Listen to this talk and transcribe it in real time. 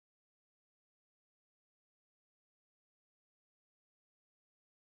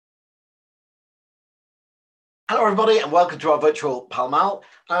Hello, everybody, and welcome to our virtual Pall Mall.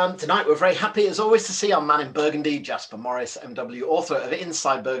 Tonight, we're very happy, as always, to see our man in Burgundy, Jasper Morris, MW, author of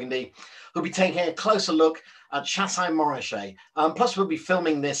Inside Burgundy, who'll be taking a closer look at Chassagne Montrachet. Plus, we'll be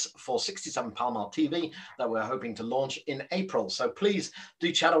filming this for 67 Pall Mall TV that we're hoping to launch in April. So please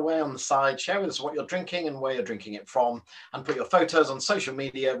do chat away on the side, share with us what you're drinking and where you're drinking it from, and put your photos on social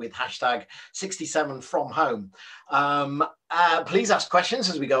media with hashtag 67FromHome. Please ask questions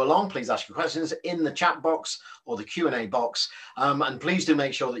as we go along. Please ask your questions in the chat box or the Q&A box. And please do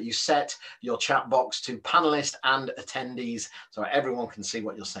make sure that you set your chat box to panelists and attendees so everyone can see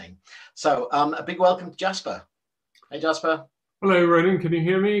what you're saying. So a big welcome to Jasper. Hey, Jasper. Hello, Ronan. Can you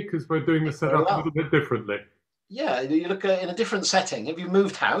hear me? Because we're doing the setup a little bit differently. Yeah, you look in a different setting. Have you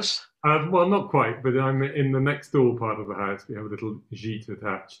moved house? Well, not quite, but I'm in the next door part of the house. We have a little gîte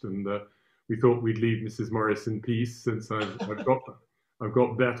attached, and we thought we'd leave Mrs. Morris in peace since I've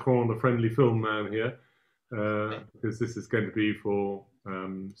got Bertrand, the friendly film man, here, because this is going to be for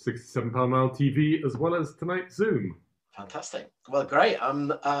 67 Pall Mall TV as well as tonight's Zoom. Fantastic. Well, great.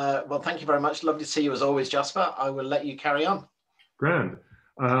 Well, thank you very much. Lovely to see you as always, Jasper. I will let you carry on. Grand.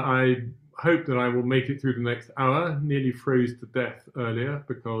 I hope that I will make it through the next hour. Nearly froze to death earlier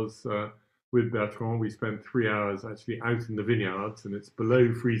because with Bertrand we spent 3 hours actually out in the vineyards, and it's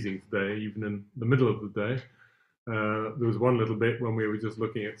below freezing today, even in the middle of the day. There was one little bit when we were just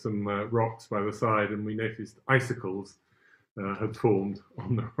looking at some rocks by the side, and we noticed icicles had formed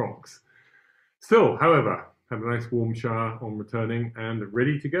on the rocks. Still, however, had a nice warm shower on returning and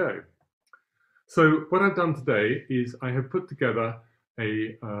ready to go. So what I've done today is I have put together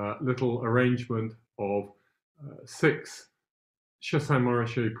a little arrangement of 6 Chassagne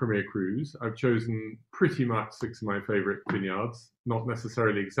Montrachet Premier Crus. I've chosen pretty much 6 of my favorite vineyards, not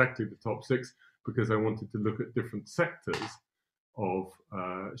necessarily exactly the top 6, because I wanted to look at different sectors of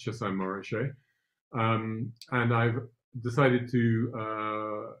Chassagne Montrachet. And I've decided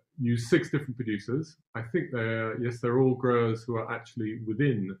to use 6 different producers. I think they're all growers who are actually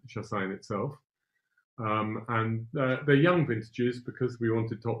within Chassagne itself. And they're young vintages because we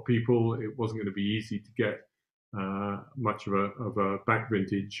wanted top people. It wasn't going to be easy to get much of a back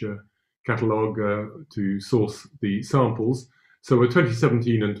vintage catalogue to source the samples. So we're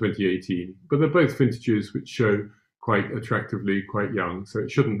 2017 and 2018, but they're both vintages which show quite attractively quite young. So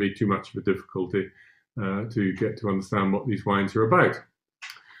it shouldn't be too much of a difficulty to get to understand what these wines are about.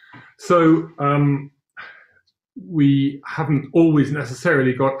 So we haven't always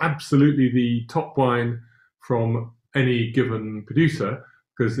necessarily got absolutely the top wine from any given producer,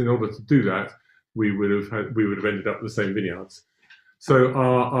 because in order to do that, we would have ended up with the same vineyards. So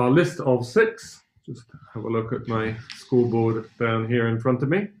our list of 6, just have a look at my scoreboard down here in front of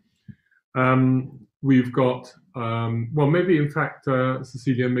me. We've got, well, maybe in fact,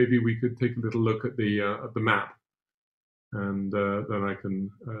 Cecilia, maybe we could take a little look at the map, and then I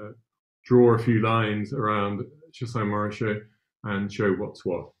can draw a few lines around Chassagne Montrachet and show what's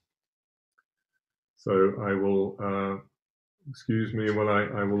what. So I will, excuse me, while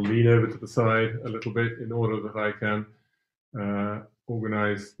I will lean over to the side a little bit in order that I can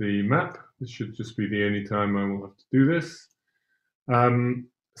organize the map. This should just be the only time I will have to do this.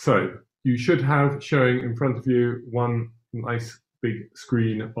 So you should have showing in front of you one nice big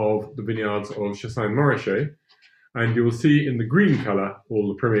screen of the vineyards of Chassagne Montrachet. And you will see in the green color all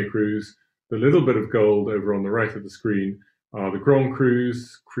the Premier Crus. The little bit of gold over on the right of the screen are the Grand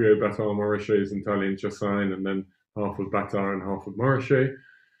Crus, Criots, Batard, Montrachets, Italian Chassagne, and then half of Batard and half of Montrachet.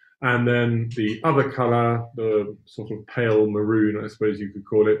 And then the other color, the sort of pale maroon, I suppose you could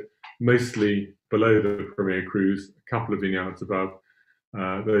call it, mostly below the Premier Crus, a couple of vineyards above.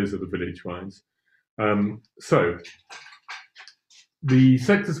 Those are the village wines. So the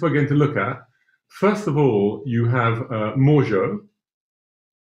sectors we're going to look at, first of all, you have Morgeau,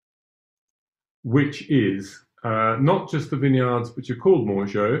 which is not just the vineyards which are called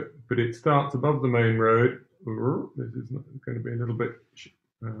Morgeau, but it starts above the main road. This is going to be a little bit,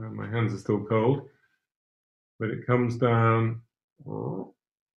 my hands are still cold, but it comes down.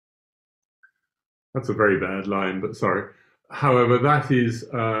 That's a very bad line, but sorry. However, that is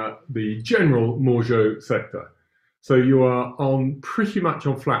the general Morgeau sector. So you are pretty much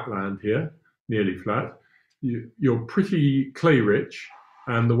on flat land here, nearly flat. You're pretty clay rich,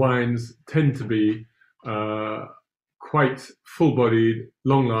 and the wines tend to be quite full-bodied,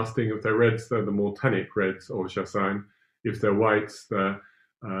 long-lasting. If they're reds, they're the more tannic reds or Chassagne. If they're whites, they're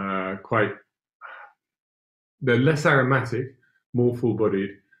less aromatic, more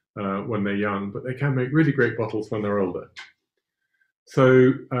full-bodied when they're young, but they can make really great bottles when they're older.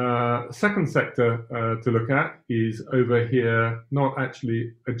 So second sector to look at is over here, not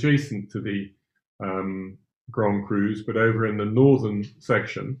actually adjacent to the Grand Crus, but over in the northern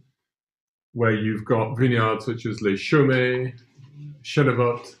section, where you've got vineyards such as Les Chaumet,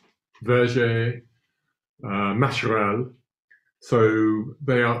 Chènevotte, Verger, Macheral. So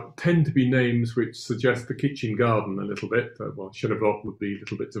they tend to be names which suggest the kitchen garden a little bit. Well, Chènevotte would be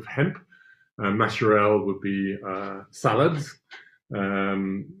little bits of hemp. Macheral would be salads.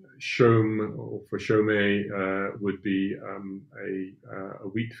 Chaume, or for Chaumet, would be a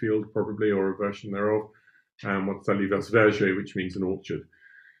wheat field probably, or a version thereof. What's that leave us? Verger, which means an orchard.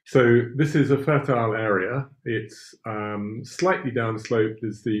 So this is a fertile area. It's slightly downslope.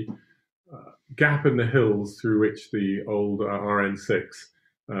 There's the gap in the hills through which the old RN6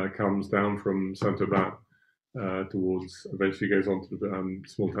 comes down from Saint-Aubin towards, eventually goes on to the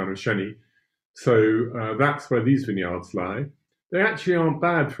small town of Cheny. So that's where these vineyards lie. They actually aren't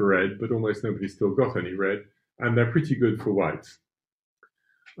bad for red, but almost nobody's still got any red, and they're pretty good for whites.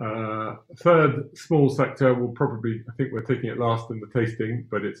 Third small sector will probably, I think we're taking it last in the tasting,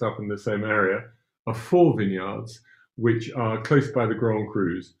 but it's up in the same area, are 4 vineyards, which are close by the Grand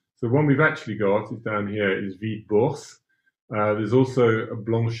Crus. So the one we've actually got is down here is Vide Bourse. There's also a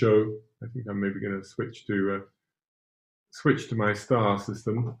Blanchot. I think I'm maybe going to switch to my star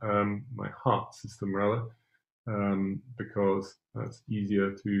system, my heart system rather, because that's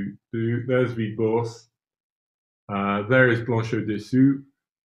easier to do. There's Vide Bourse. There is Blanchot Dessus.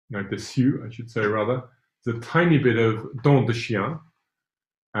 No, Dessus, I should say rather. There's a tiny bit of Dent de Chien,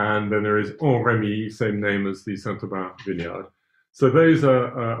 and then there is En Remy, same name as the Saint-Aubin vineyard. So those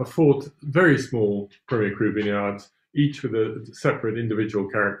are 4 very small Premier Cru vineyards, each with a separate individual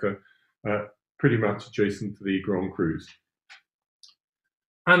character, pretty much adjacent to the Grand Crus.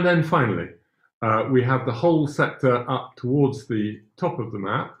 And then finally, we have the whole sector up towards the top of the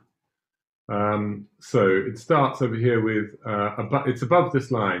map. So it starts over here with, it's above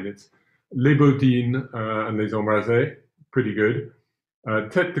this line. It's Les Baudines and Les Embrasés, pretty good.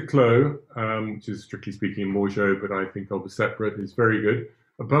 Tête de Clos, which is strictly speaking Morgeau, but I think of as separate, is very good.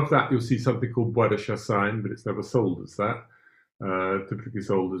 Above that, you'll see something called Bois de Chassagne, but it's never sold as that. Typically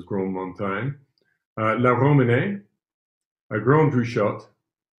sold as Grand Montagne. La Romanée, a Grand Druchot,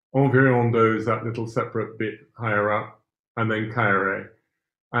 Environdeux is that little separate bit higher up, and then Cailleret.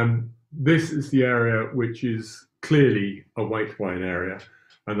 And this is the area which is clearly a white wine area,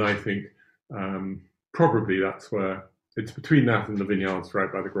 and I think probably that's where it's between that and the vineyards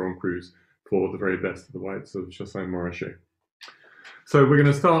right by the Grand Crus for the very best of the whites of Chassagne-Montrachet. So we're going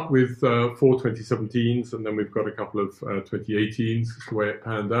to start with 4 2017s, and then we've got a couple of 2018s. That's the way it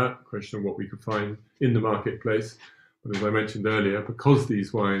panned out. Question of what we could find in the marketplace. But as I mentioned earlier, because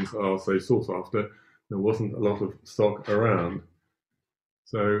these wines are so sought after, there wasn't a lot of stock around.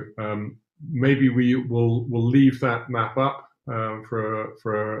 So maybe we will leave that map up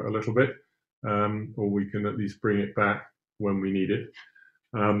for a little bit, or we can at least bring it back when we need it.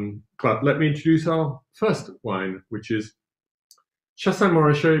 But let me introduce our first wine, which is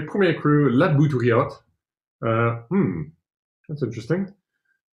Chassagne-Montrachet Premier Cru La Boudriotte. That's interesting.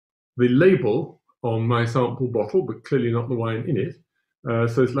 The label on my sample bottle, but clearly not the wine in it,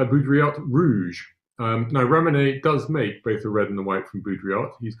 says La Boudriotte Rouge. Now, Ramonet does make both the red and the white from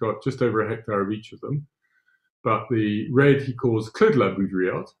Boudriotte. He's got just over a hectare of each of them. But the red he calls Clos de la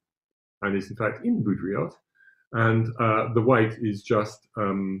Boudriotte, and is in fact in Boudriotte. And the white is just La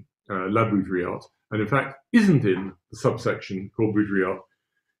Boudriotte, and in fact isn't in the subsection called Boudriotte.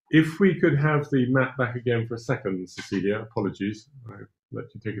 If we could have the map back again for a second, Cecilia, apologies, I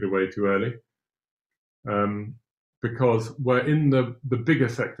let you take it away too early. Because we're in the bigger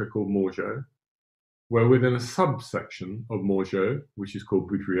sector called Morgeau. We're within a subsection of Morgeau, which is called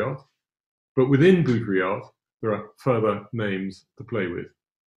Boudriotte. But within Boudriotte, there are further names to play with.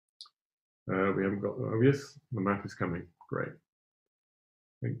 We haven't got, oh yes, the map is coming. Great.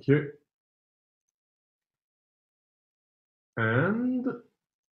 Thank you. And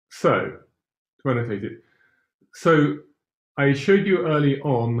so, to annotate it. So, I showed you early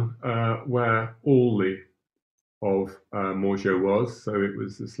on where all the of Morgeau was. So it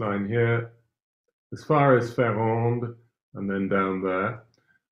was this line here, as far as Ferrande, and then down there.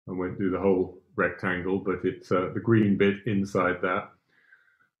 I won't do the whole rectangle, but it's the green bit inside that.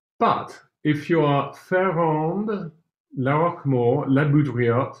 But if you are Ferrande, La Roquemort, La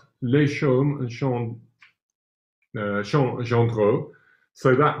Boudriotte, Les Chaumes, and Gendreau,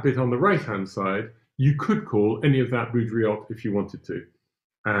 so that bit on the right-hand side, you could call any of that Boudriotte if you wanted to.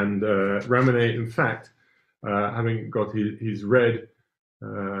 And Ramonet, in fact, having got his red,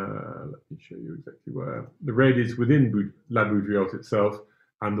 let me show you exactly where. The red is within La Boudriotte itself,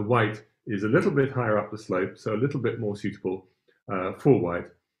 and the white is a little bit higher up the slope, so a little bit more suitable for white.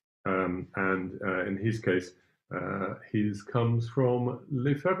 And in his case, His comes from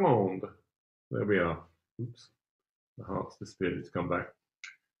Les Ferrandes. There we are. Oops, the heart's disappeared. It's come back.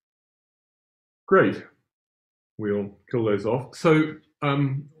 Great. We'll kill those off. So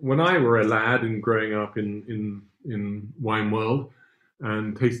when I were a lad and growing up in wine world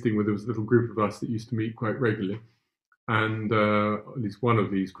and tasting there was a little group of us that used to meet quite regularly, and at least one of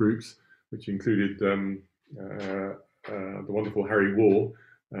these groups, which included the wonderful Harry Waugh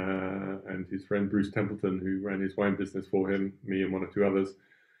and his friend Bruce Templeton, who ran his wine business for him, me and one or two others,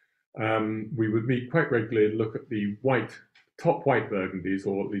 we would meet quite regularly and look at the top white Burgundies,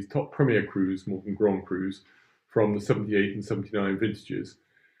 or at least top Premier Crus more than Grand Crus, from the 78 and 79 vintages.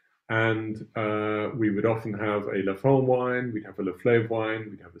 And we would often have a Lafon wine, we'd have a Laflèvre wine,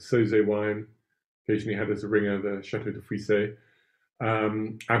 we'd have a Sauzet wine, occasionally had as a ringer the Chateau de Fouissé,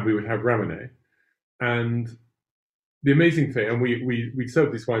 and we would have Ramenais. And the amazing thing, and we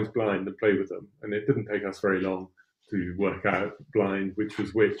served these wines blind and play with them, and it didn't take us very long to work out blind which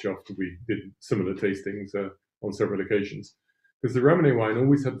was which after we did similar tastings on several occasions. Because the Ramenais wine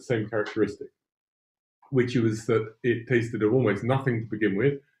always had the same characteristic, which was that it tasted of almost nothing to begin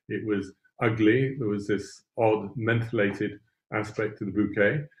with. It was ugly. There was this odd mentholated aspect to the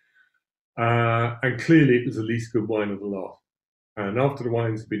bouquet. And clearly it was the least good wine of the lot. And after the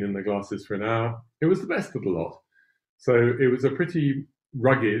wines had been in the glasses for an hour, it was the best of the lot. So it was a pretty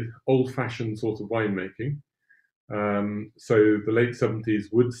rugged, old-fashioned sort of winemaking. So the late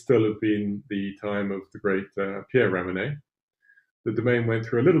 70s would still have been the time of the great Pierre Ramenais. The domain went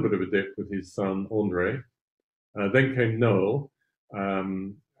through a little bit of a dip with his son, André. Then came Noël,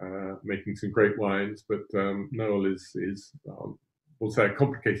 making some great wines, but Noël is we'll say, a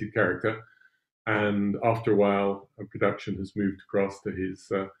complicated character. And after a while, production has moved across to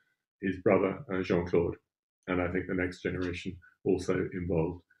his brother, Jean-Claude. And I think the next generation also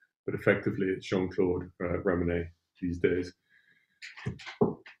involved. But effectively, it's Jean-Claude Ramenais these days.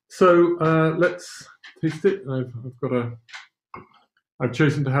 So let's taste it. I've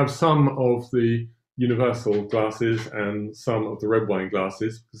chosen to have some of the universal glasses and some of the red wine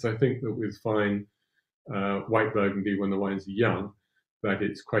glasses, because I think that with fine white Burgundy, when the wines are young, that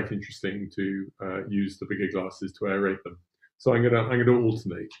it's quite interesting to use the bigger glasses to aerate them. So I'm going to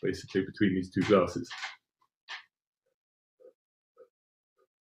alternate basically between these two glasses.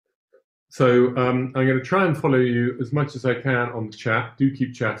 So I'm going to try and follow you as much as I can on the chat. Do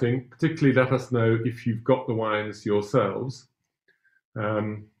keep chatting. Particularly let us know if you've got the wines yourselves.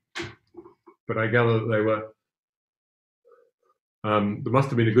 But I gather that they were, there must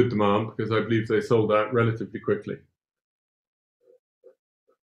have been a good demand, because I believe they sold out relatively quickly.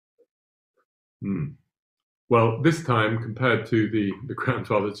 Well, this time, compared to the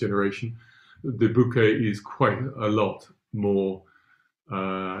grandfather's generation, the bouquet is quite a lot more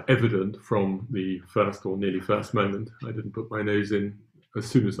evident from the first or nearly first moment. I didn't put my nose in as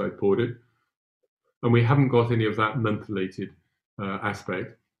soon as I poured it. And we haven't got any of that mentholated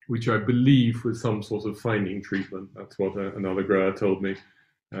aspect, which I believe was some sort of fining treatment. That's what another grower told me,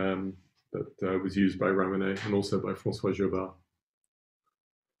 that was used by Ramenais and also by François Jobard.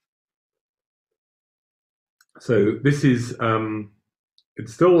 So this is,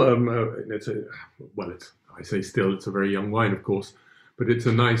 it's still, it's a very young wine, of course, but it's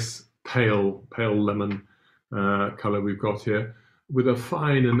a nice pale lemon color we've got here, with a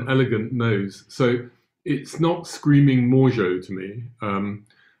fine and elegant nose. So it's not screaming Morgeau to me.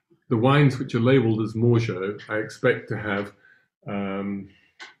 The wines which are labeled as Morgeau, I expect to have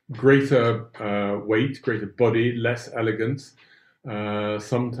greater weight, greater body, less elegance.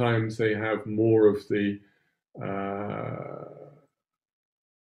 Sometimes they have more of the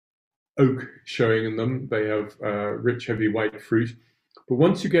oak showing in them. They have rich, heavy white fruit. But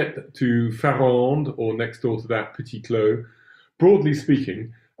once you get to Farande, or next door to that, Petit Clos, broadly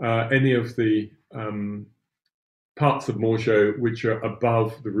speaking, any of the parts of Morgeau which are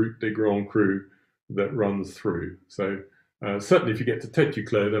above the Route des Grands Crus that runs through. So certainly if you get to Tête du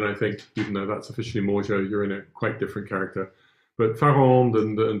Clos, then I think, even though that's officially Morgeau, you're in a quite different character. But Farande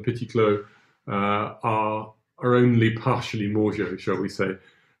and Petit Clos are only partially Morgeau, shall we say.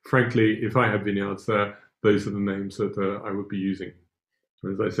 Frankly, if I had vineyards there, those are the names that I would be using. So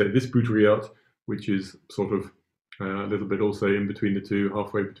as I say, this Boudriot, which is sort of a little bit also in between the two,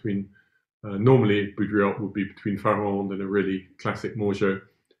 halfway between, normally Boudriot would be between Farande and a really classic Morgeau.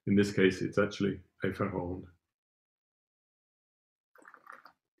 In this case, it's actually a Farande.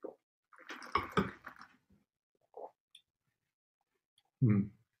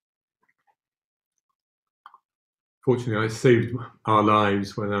 Fortunately, I saved our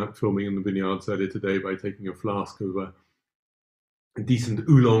lives when out filming in the vineyards earlier today by taking a flask of a decent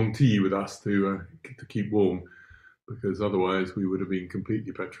oolong tea with us to keep warm. because otherwise we would have been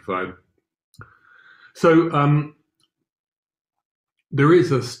completely petrified. So there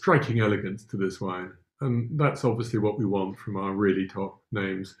is a striking elegance to this wine, and that's obviously what we want from our really top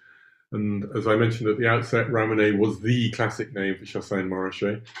names. And as I mentioned at the outset, Ramonet was the classic name for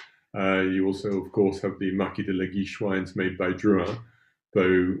Chassagne-Montrachet. You also, of course, have the Marquis de la Guiche wines made by Drouhin,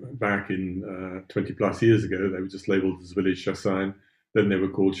 though back in 20 plus years ago, they were just labelled as Village Chassagne. Then they were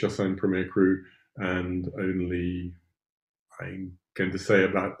called Chassagne Premier Cru, and only, I'm going to say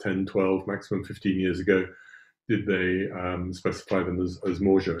about 10, 12, maximum 15 years ago, did they specify them as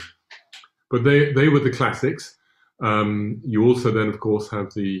Morgeau. But they were the classics. You also then, of course,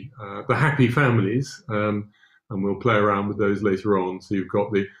 have the happy families, and we'll play around with those later on. So you've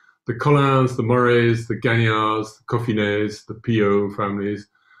got the Collins, the Morets, the Gagnards, the Coffinets, the Pillot families.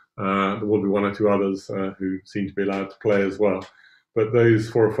 There will be one or two others who seem to be allowed to play as well. But those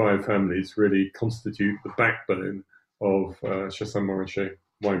 4 or 5 families really constitute the backbone of Chassagne-Montrachet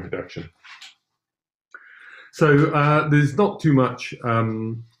wine production. So there's not too much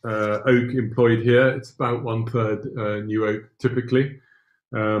oak employed here. It's about 1/3 new oak typically.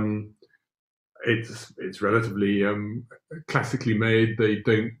 It's relatively classically made. They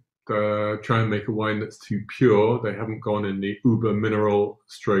don't try and make a wine that's too pure. They haven't gone in the uber mineral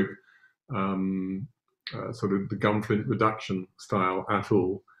stroke sort of the gunflint reduction style at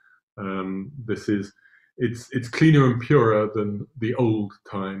all. It's cleaner and purer than the old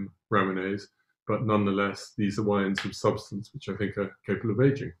time Ramonets, but nonetheless, these are wines of substance which I think are capable of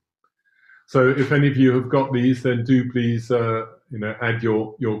aging. So if any of you have got these, then do please add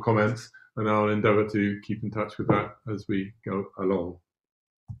your comments, and I'll endeavour to keep in touch with that as we go along.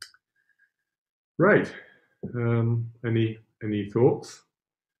 Right. Any thoughts?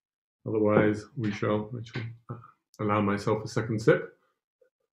 Otherwise, I shall allow myself a second sip.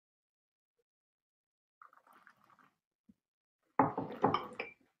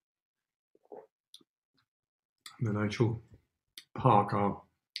 And then I shall park our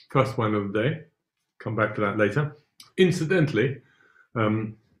first wine of the day. Come back to that later. Incidentally,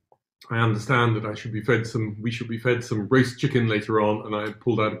 I understand that we should be fed some roast chicken later on, and I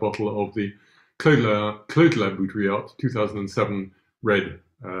pulled out a bottle of the Clos de la Bouteillotte 2007 red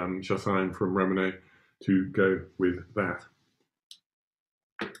Chassagne from Ramonet to go with that.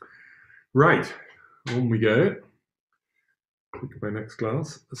 Right, on we go. Click my next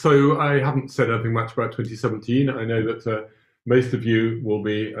glass. So I haven't said anything much about 2017. I know that most of you will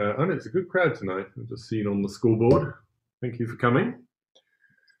be, and it's a good crowd tonight. I've just seen on the scoreboard. Thank you for coming.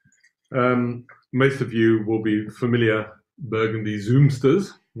 Most of you will be familiar Burgundy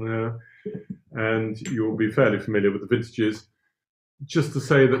Zoomsters, and you'll be fairly familiar with the vintages. Just to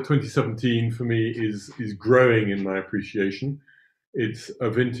say that 2017 for me is growing in my appreciation. It's a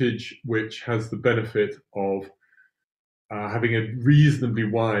vintage which has the benefit of having a reasonably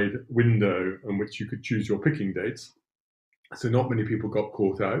wide window in which you could choose your picking dates. So not many people got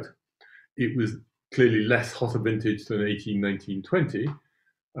caught out. It was clearly less hot a vintage than 18, 19, 20,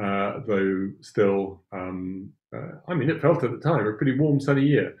 though still, it felt at the time a pretty warm, sunny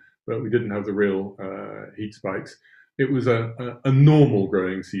year, but we didn't have the real heat spikes. It was a normal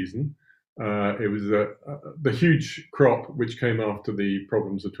growing season. It was the huge crop which came after the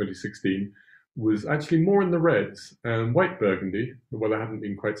problems of 2016 was actually more in the reds and white Burgundy. The weather hadn't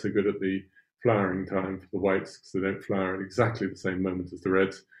been quite so good at the flowering time for the whites because they don't flower at exactly the same moment as the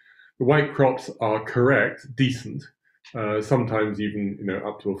reds. The white crops are correct, decent, sometimes even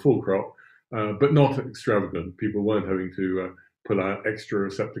up to a full crop, but not extravagant. People weren't having to pull out extra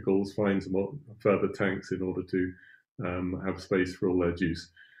receptacles, find some further tanks in order to have space for all their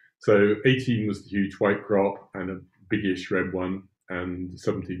juice. So 18 was the huge white crop and a biggish red one, and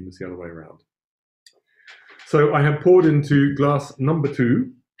 17 was the other way around. So I have poured into glass number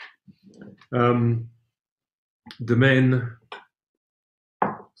 2, Domaine,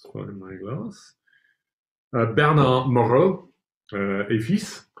 let's find my glass, Bernard Moreau et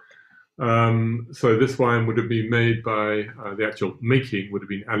Fils. So this wine would have been made by, the actual making would have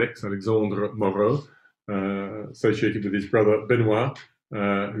been Alexandre Moreau, associated with his brother Benoit,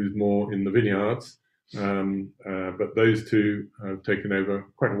 who's more in the vineyards. But those two have taken over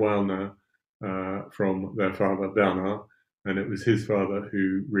quite a while now from their father Bernard, and it was his father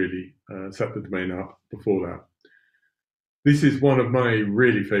who really set the domain up before that. This is one of my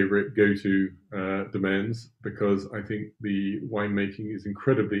really favourite go-to domains because I think the winemaking is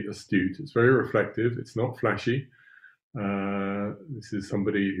incredibly astute. It's very reflective. It's not flashy. This is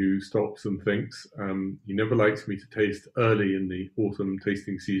somebody who stops and thinks. He never likes me to taste early in the autumn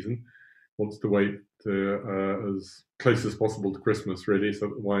tasting season. Wants to wait to, as close as possible to Christmas, really, so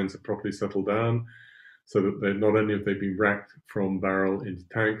that the wines are properly settled down. so that not only have they been racked from barrel into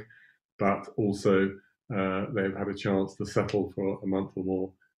tank, but also they've had a chance to settle for a month or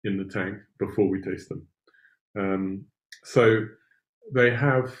more in the tank before we taste them. So they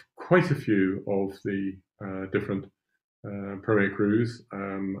have quite a few of the different Premier Crus,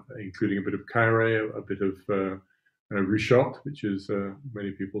 including a bit of Caire, a bit of Ruchotte, which is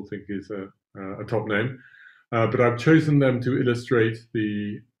many people think is a top name. But I've chosen them to illustrate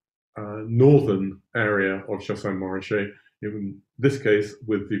the northern area of Chassagne-Montrachet, in this case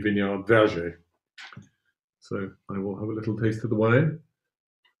with the vineyard Verger. So I will have a little taste of the wine.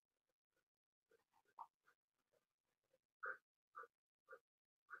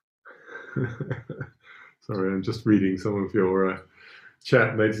 Sorry, I'm just reading some of your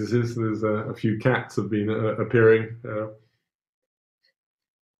chat notices. There's a few cats have been appearing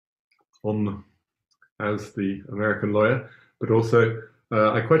on as the American lawyer, but also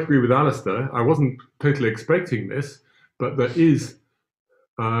I quite agree with Alistair. I wasn't totally expecting this, but there is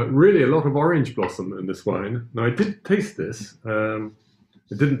really a lot of orange blossom in this wine. Now I did taste this. I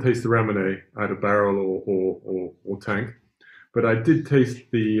didn't taste the Ramonet out of barrel or tank, but I did taste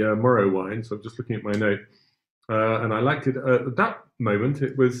the Moreau wine. So I'm just looking at my note, and I liked it. At that moment,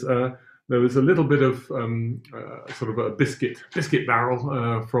 it was there was a little bit of sort of a biscuit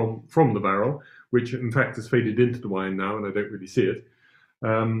barrel from the barrel, which in fact has faded into the wine now, and I don't really see it.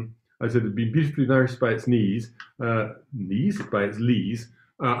 I said it'd been beautifully nourished by its lees.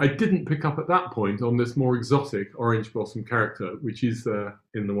 I didn't pick up at that point on this more exotic orange blossom character, which is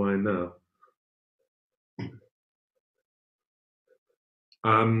in the wine now.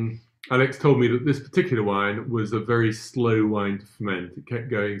 Alex told me that this particular wine was a very slow wine to ferment. It kept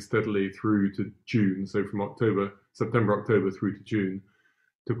going steadily through to June, so from September, October through to June.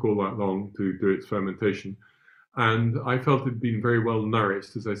 Took all that long to do its fermentation. And I felt it had been very well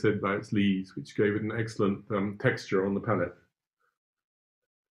nourished, as I said, by its lees, which gave it an excellent texture on the palate.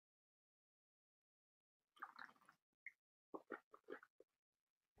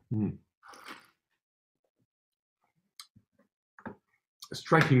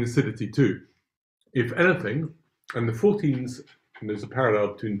 Striking acidity too. If anything, and the 14s, and there's a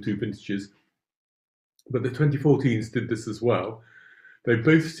parallel between the two vintages, but the 2014s did this as well. They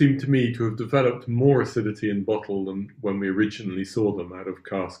both seem to me to have developed more acidity in bottle than when we originally saw them out of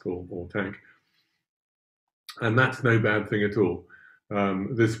cask or tank. And that's no bad thing at all.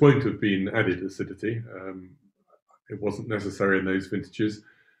 This won't have been added acidity. It wasn't necessary in those vintages,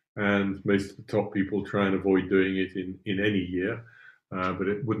 and most of the top people try and avoid doing it in any year, but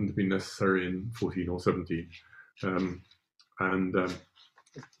it wouldn't have been necessary in 14 or 17.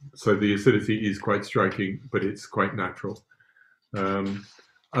 So the acidity is quite striking, but it's quite natural.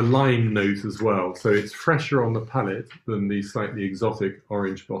 A lime note as well, so it's fresher on the palate than the slightly exotic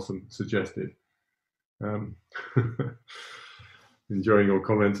orange blossom suggested. Enjoying your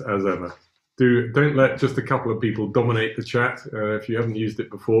comments as ever. Don't let just a couple of people dominate the chat. If you haven't used it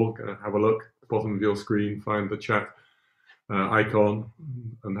before, have a look at the bottom of your screen, find the chat icon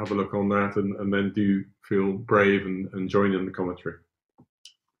and have a look on that, and then do feel brave and join in the commentary.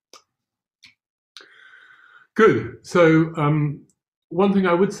 Good. So one thing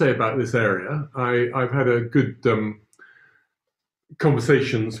I would say about this area, I've had a good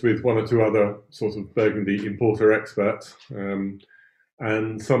conversations with one or two other sort of Burgundy importer experts,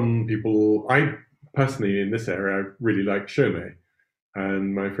 and some people, I personally in this area really like Chaumet,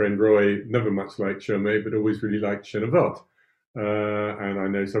 and my friend Roy never much liked Chaumet, but always really liked Chenevat. And I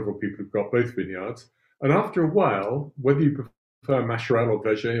know several people who've got both vineyards. And after a while, whether you prefer Macherel or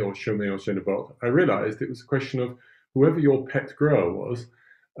Verger or Chaumet or Chenevat, I realized it was a question of whoever your pet grower was,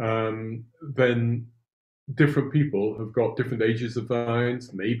 then different people have got different ages of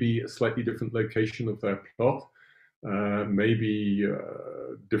vines, maybe a slightly different location of their plot, maybe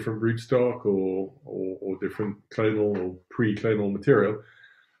different rootstock or different clonal or pre-clonal material.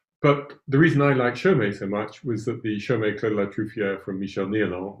 But the reason I liked Chaumet so much was that the Chaumet Clos de la Truffière from Michel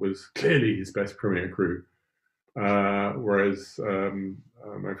Niellan was clearly his best Premier Cru. Whereas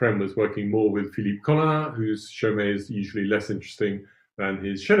my friend was working more with Philippe Collin, whose Chaumet is usually less interesting than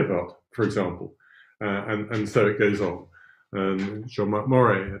his Chenevat, for example. And so it goes on. Jean-Marc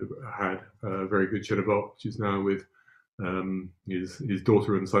Moret had a very good Chenevat, which is now with his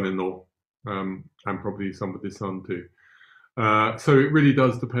daughter and son-in-law, and probably some of his son too. So it really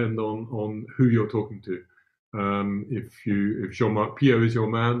does depend on who you're talking to. If Jean-Marc Piot is your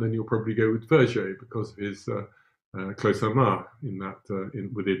man, then you'll probably go with Verger because of his Clos Saint-Marc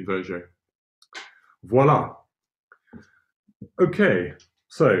within Verger. Voila. Okay,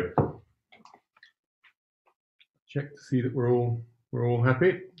 so check to see that we're all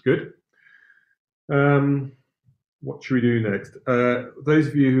happy. Good. What should we do next? Those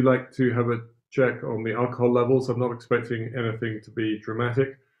of you who like to have a check on the alcohol levels, I'm not expecting anything to be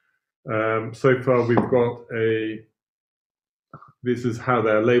dramatic. So far we've got this is how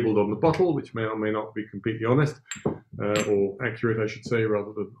they're labeled on the bottle, which may or may not be completely honest, or accurate, I should say,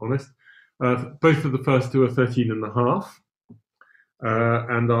 rather than honest. Both of the first two are 13.5.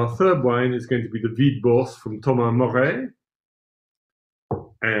 And our third wine is going to be the Wiedebos from Thomas Moret.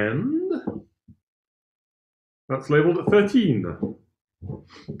 And that's labeled at 13.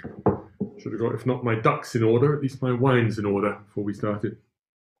 Should have got, if not my ducks in order, at least my wines in order before we started.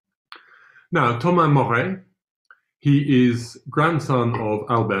 Now, Thomas Moret, he is grandson of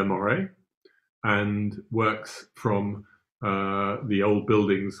Albert Moret and works from the old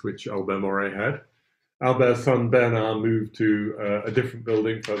buildings which Albert Moret had. Albert's son Bernard moved to a different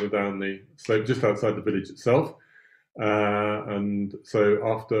building further down the slope, just outside the village itself. And so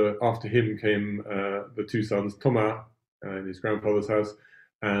after him came the two sons, Thomas in his grandfather's house,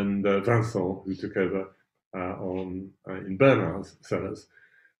 and Vincent, who took over in Bernard's cellars.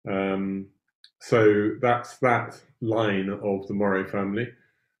 So that's that line of the Moret family.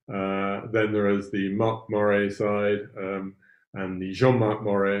 Then there is the Marc Moret side, and the Jean-Marc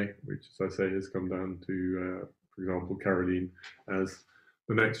Moret, which, as I say, has come down to, for example, Caroline as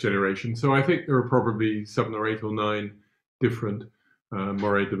the next generation. So I think there are probably 7 or 8 or 9 different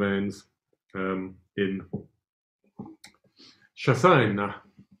Moret domains in Chassagne,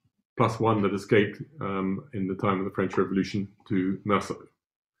 plus one that escaped in the time of the French Revolution to Meursault.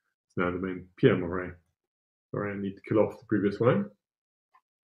 It's now domain Pierre Moret. Sorry, I need to kill off the previous wine.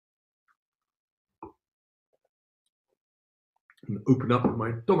 And open up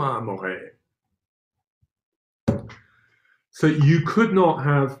my Thomas Moret. So you could not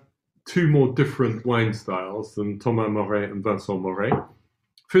have 2 more different wine styles than Thomas Moret and Vincent Moret.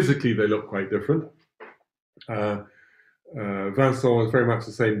 Physically, they look quite different. Vincent is very much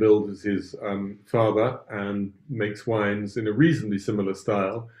the same build as his father and makes wines in a reasonably similar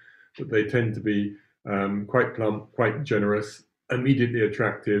style, but they tend to be quite plump, quite generous, immediately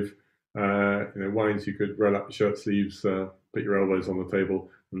attractive. Wines you could roll up your shirt sleeves, put your elbows on the table,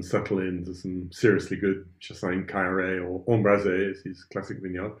 and settle into some seriously good Chassagne Carré or Embrasé, as his classic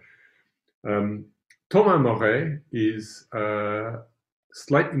vineyard. Thomas Moret is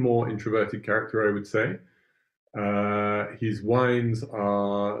slightly more introverted character, I would say. His wines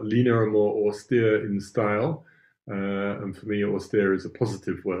are leaner and more austere in style, and for me, austere is a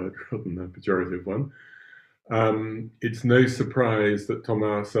positive word rather than a pejorative one. It's no surprise that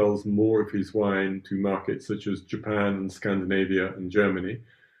Thomas sells more of his wine to markets such as Japan and Scandinavia and Germany,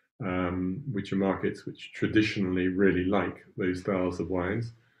 which are markets which traditionally really like those styles of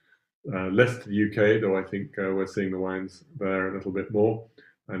wines. Less to the UK, though I think we're seeing the wines there a little bit more,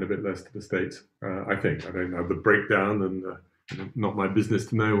 and a bit less to the States. I think. I don't have the breakdown, and not my business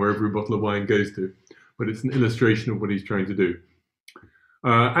to know where every bottle of wine goes to, but it's an illustration of what he's trying to do.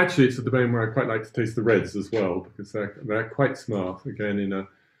 Actually, it's a domain where I quite like to taste the reds as well, because they're quite smart, again,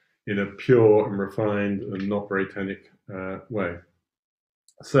 in a pure and refined and not very tannic way.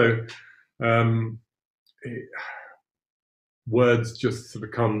 So words just sort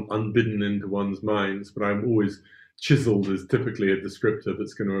of come unbidden into one's minds, but I'm always chiseled as typically a descriptor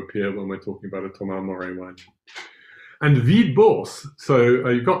that's going to appear when we're talking about a Thomas Moret wine. And Wiedebos, so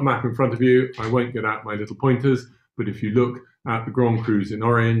you've got the map in front of you. I won't get out my little pointers, but if you look at the Grand Crus in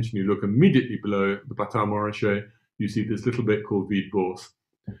orange and you look immediately below the Bâtard Montrachet, you see this little bit called Wiedebos.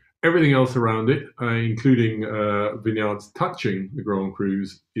 Everything else around it, including vineyards touching the Grand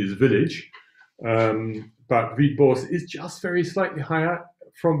Crus, is village. But Wiedebos is just very slightly higher.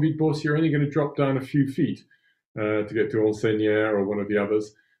 From Wiedebos, you're only going to drop down a few feet to get to Enseigneur or one of the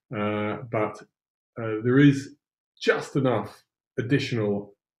others. But there is just enough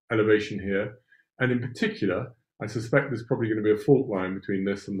additional elevation here. And in particular, I suspect there's probably going to be a fault line between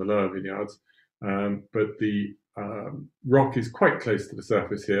this and the lower vineyards. But the rock is quite close to the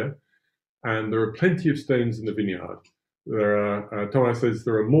surface here. And there are plenty of stones in the vineyard. Thomas says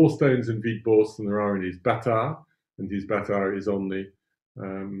there are more stones in Wiedebos than there are in his Bâtard, and his Bâtard is on the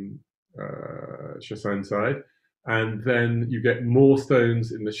Chassagne side. And then you get more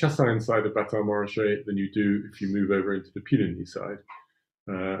stones in the Chassagne side of Bâtard Montrachet than you do if you move over into the Puligny side.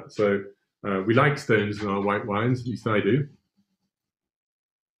 So we like stones in our white wines, at least I do.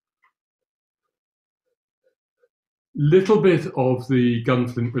 Little bit of the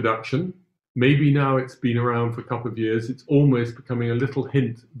gunflint reduction. Maybe now it's been around for a couple of years. It's almost becoming a little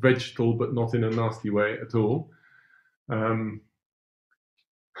hint vegetal, but not in a nasty way at all.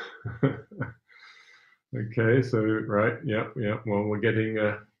 Okay, so right, yeah. Well, we're getting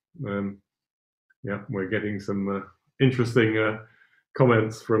Yeah, we're getting some interesting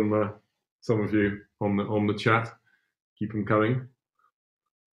comments from some of you on the chat. Keep them coming.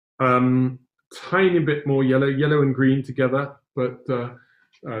 Tiny bit more yellow and green together, but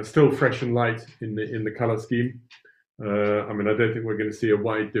still fresh and light in the color scheme. I mean, I don't think we're going to see a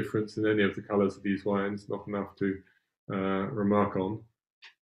wide difference in any of the colors of these wines. Not enough to remark on.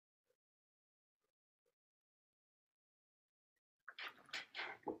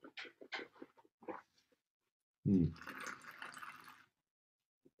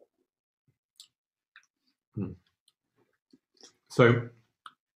 So,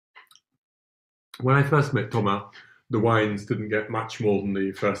 when I first met Thomas, the wines didn't get much more than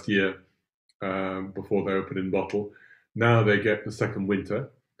the first year before they open in bottle. Now they get the second winter.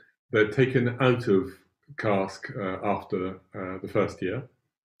 They're taken out of cask after the first year,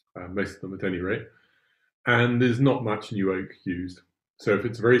 most of them at any rate, and there's not much new oak used. So if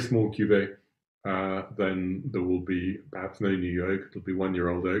it's a very small cuvee, then there will be perhaps no new oak. It'll be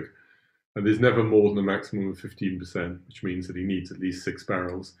 1-year-old oak, and there's never more than a maximum of 15%, which means that he needs at least 6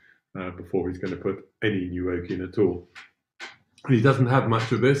 barrels before he's going to put any new oak in at all. And he doesn't have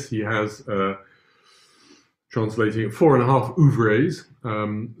much of this. He has, translating it, 4.5 ouvres,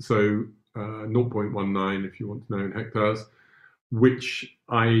 so 0.19 if you want to know in hectares, which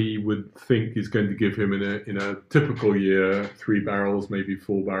I would think is going to give him in a typical year 3 barrels, maybe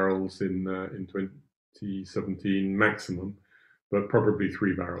 4 barrels in 2017 maximum, but probably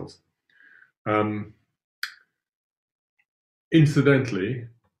 3 barrels. Incidentally,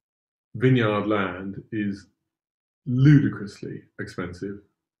 vineyard land is ludicrously expensive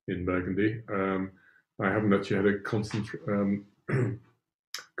in Burgundy. I haven't actually had a constant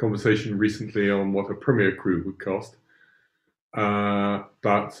conversation recently on what a Premier Cru would cost.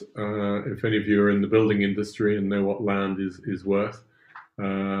 But if any of you are in the building industry and know what land is worth,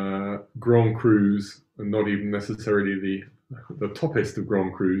 Grand Crus, and not even necessarily the toppest of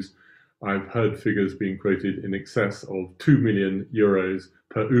Grand Crus, I've heard figures being quoted in excess of 2 million euros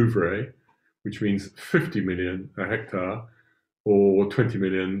per ouvre, which means 50 million a hectare, or 20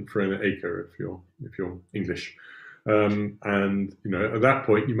 million for an acre if you're English. And you know, at that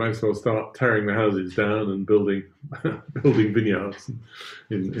point, you might as well start tearing the houses down and building vineyards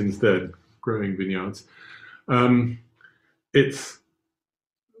instead, growing vineyards. It's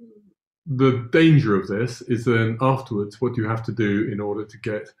the danger of this is then afterwards what you have to do in order to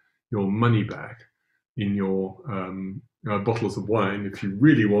get your money back in your bottles of wine. If you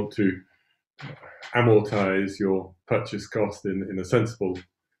really want to amortize your purchase cost in a sensible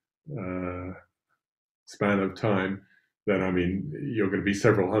span of time, then I mean you're going to be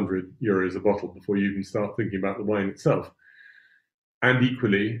several hundred euros a bottle before you even start thinking about the wine itself. And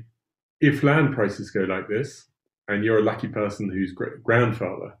equally, if land prices go like this, and you're a lucky person whose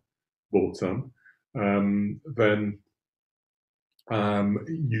grandfather bought some, then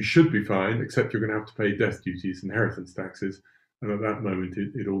you should be fine, except you're going to have to pay death duties, inheritance taxes, and at that moment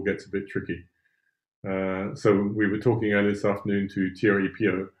it all gets a bit tricky. So we were talking earlier this afternoon to Thierry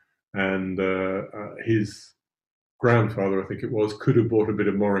Piot, and his grandfather, I think it was, could have bought a bit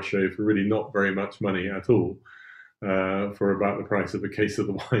of Montrachet for really not very much money at all, for about the price of a case of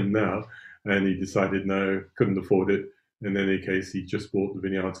the wine now, and he decided no, couldn't afford it. In any case, he just bought the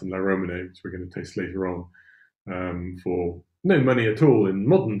vineyards in La Romanée, which we're going to taste later on, for no money at all in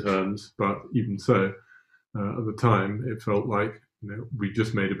modern terms, but even so, at the time, it felt like, you know, we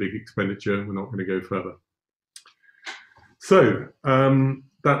just made a big expenditure, we're not going to go further. So,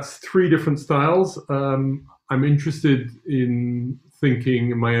 that's 3 different styles. I'm interested in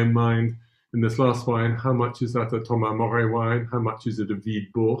thinking in my own mind, in this last wine, how much is that a Thomas Moret wine? How much is it a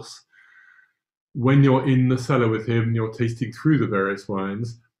Vide Bourse? When you're in the cellar with him, you're tasting through the various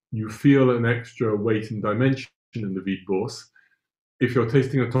wines, you feel an extra weight and dimension in the Vide Bourse. If you're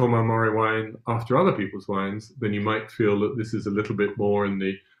tasting a Thomas Moret wine after other people's wines, then you might feel that this is a little bit more in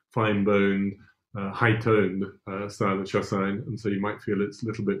the fine-boned, high-toned style of Chassagne, and so you might feel it's a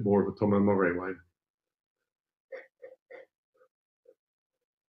little bit more of a Thomas Moret wine.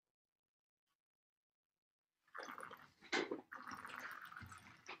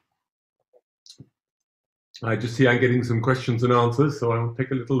 I just see I'm getting some questions and answers, so I'll take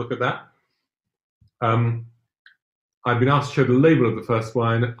a little look at that. I've been asked to show the label of the first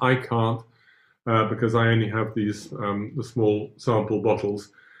wine. I can't, because I only have these the small sample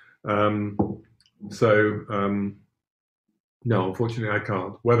bottles. No, unfortunately I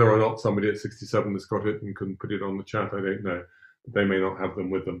can't. Whether or not somebody at 67 has got it and couldn't put it on the chat, I don't know. But they may not have them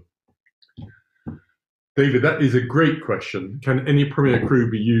with them. David, that is a great question. Can any Premier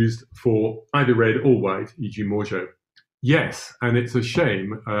Cru be used for either red or white, e.g. Morgeau? Yes, and it's a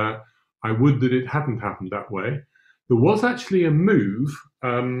shame. I would that it hadn't happened that way. There was actually a move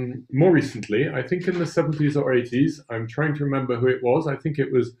more recently, I think in the 70s or 80s. I'm trying to remember who it was. I think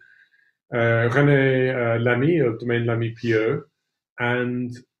it was René Lamy of Domaine Lamy PO,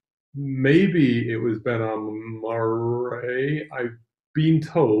 and maybe it was Bernard Moret. I've been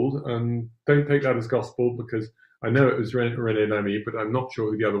told, and don't take that as gospel because I know it was René Lamy, but I'm not sure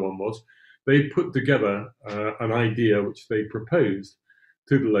who the other one was. They put together an idea which they proposed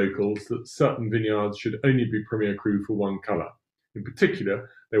to the locals that certain vineyards should only be Premier Cru for one colour. In particular,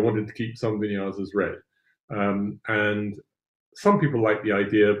 they wanted to keep some vineyards as red. And some people liked the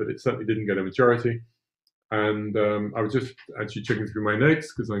idea, but it certainly didn't get a majority. And I was just actually checking through my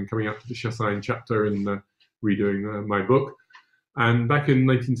notes because I'm coming up to the Chassagne chapter and redoing my book. And back in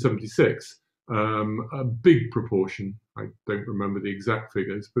 1976, a big proportion, I don't remember the exact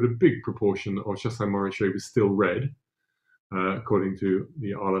figures, but a big proportion of Chassagne Montrachet was still red, according to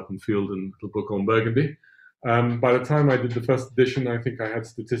the Arlott and Fielden little book on Burgundy. By the time I did the first edition, I think I had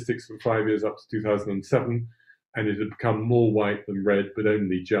statistics from 5 years up to 2007, and it had become more white than red, but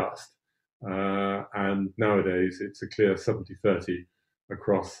only just. And nowadays, it's a clear 70-30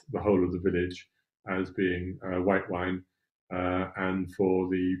 across the whole of the village as being white wine. And for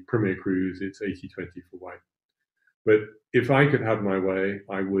the Premier Crus, it's 80-20 for white. But if I could have my way,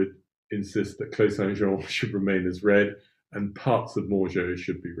 I would insist that Clos Saint-Jean should remain as red, and parts of Morgeau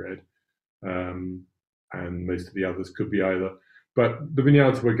should be red. And most of the others could be either. But the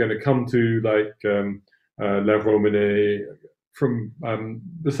vineyards we're going to come to, like La Romanée, from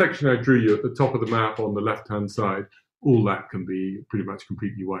the section I drew you at the top of the map on the left-hand side, all that can be pretty much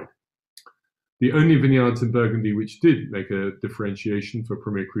completely white. The only vineyards in Burgundy which did make a differentiation for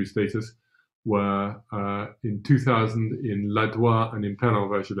Premier Cru status were in 2000 in Ladois and in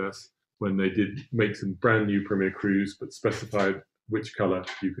Pin-en-Vargelès, when they did make some brand new Premier Crus, but specified which colour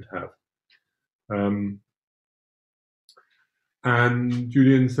you could have. And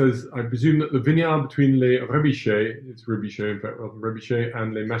Julian says, I presume that the vineyard between Les Rébichets, it's Rébichets in fact, rather than Rébichets,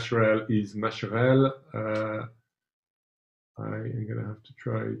 and Les Macherel is Macherel. I am going to have to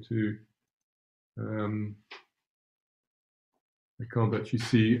try to, I can't actually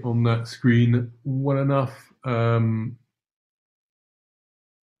see on that screen well enough.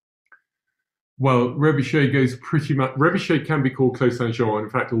 Well, Rébichets goes pretty much, Rébichets can be called Clos Saint-Jean, and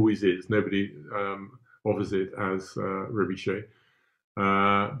in fact always is. Nobody offers it as Rébichets.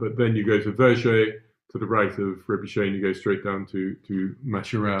 But then you go to Verger, to the right of Rébichets, and you go straight down to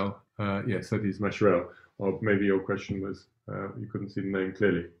Macherel. Yes, that is Macherel. Or maybe your question was, you couldn't see the name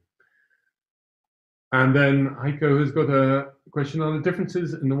clearly. And then Heiko has got a question on the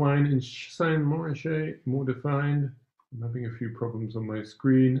differences in the wine in Chassagne Montrachet, more defined. I'm having a few problems on my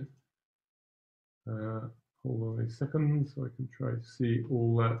screen. Hold on a second so I can try to see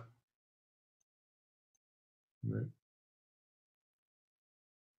all that. No.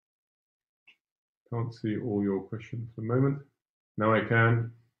 Can't see all your questions for the moment. Now I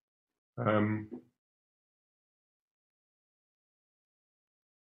can.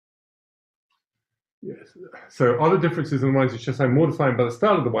 Yes. So are the differences in the wines of Chassagne more defined by the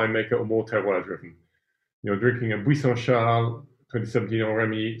style of the winemaker or more terroir driven? You're drinking a Buisson Charles 2017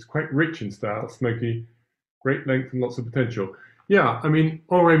 Oremy. It's quite rich in style, smoky, great length and lots of potential. Yeah, I mean,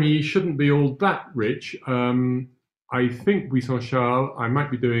 Oremy shouldn't be all that rich. I think Buisson Charles, I might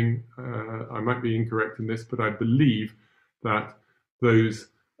be incorrect in this, but I believe that those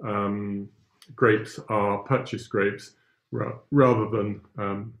grapes are purchased grapes rather than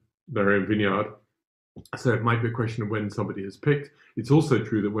their own vineyard. So it might be a question of when somebody has picked. It's also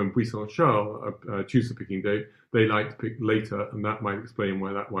true that when Buisson Charles choose the picking date, they like to pick later, and that might explain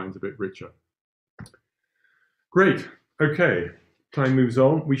why that wine's a bit richer. Great. Okay. Time moves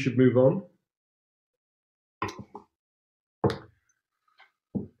on. We should move on.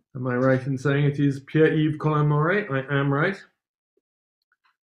 Am I right in saying it is Pierre-Yves Collin Moret? I am right.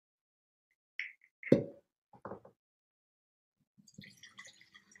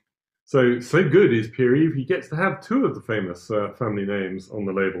 So good is Pierre-Yves, he gets to have two of the famous family names on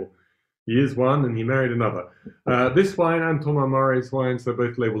the label. He is one and he married another. This wine and Thomas Moret's wines, they're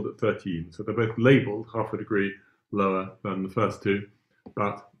both labeled at 13. So they're both labeled half a degree lower than the first two.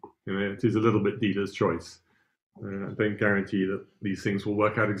 But you know, it is a little bit dealer's choice. I don't guarantee that these things will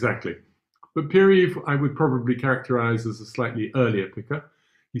work out exactly. But Pierre-Yves, I would probably characterize as a slightly earlier picker.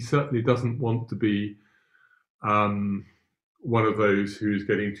 He certainly doesn't want to be one of those who's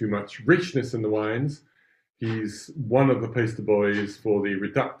getting too much richness in the wines. He's one of the poster boys for the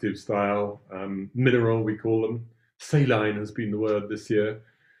reductive style, mineral we call them. Saline has been the word this year.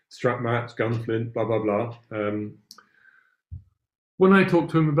 Strap match, gunflint, blah, blah, blah. When I talk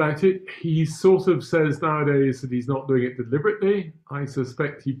to him about it, he sort of says nowadays that he's not doing it deliberately. I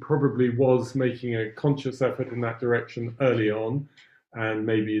suspect he probably was making a conscious effort in that direction early on, and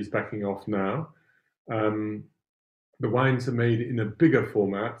maybe is backing off now. Um, the wines are made in a bigger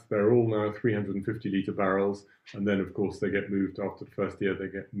format. They're all now 350-litre barrels, and then, of course, they get moved after the first year. They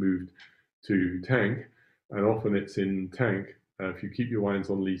get moved to tank, and often it's in tank. If you keep your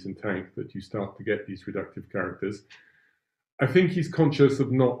wines on lees and tank, that you start to get these reductive characters. I think he's conscious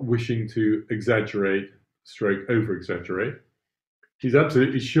of not wishing to exaggerate, stroke over-exaggerate. He's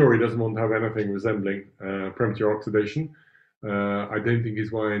absolutely sure he doesn't want to have anything resembling premature oxidation. I don't think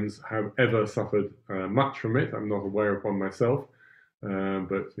his wines have ever suffered much from it. I'm not aware of one myself, but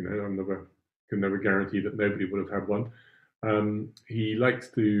I can never guarantee that nobody would have had one. He likes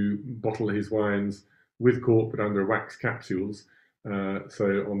to bottle his wines with cork but under wax capsules.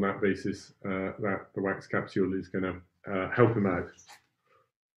 So on that basis, that the wax capsule is going to help him out.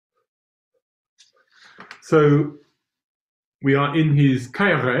 So we are in his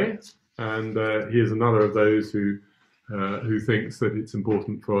Cailleret, and here's another of those who thinks that it's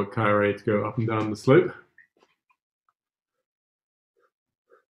important for Cailleret to go up and down the slope.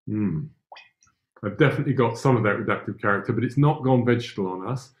 I've definitely got some of that reductive character, but it's not gone vegetal on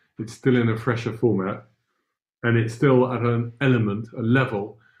us. It's still in a fresher format, and it's still at an element, a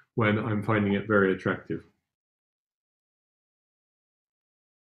level, when I'm finding it very attractive.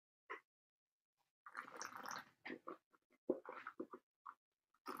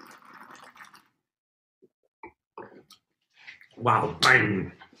 Wow,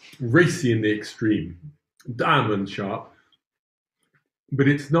 bang! Racy in the extreme, diamond sharp, but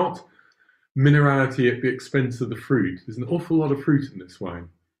it's not minerality at the expense of the fruit. There's an awful lot of fruit in this wine,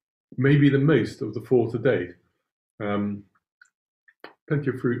 maybe the most of the four to date. Plenty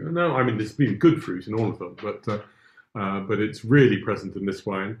of fruit. No, I mean there's been good fruit in all of them, but it's really present in this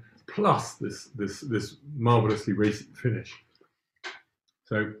wine. Plus this marvelously racy finish.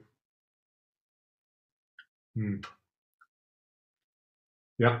 So.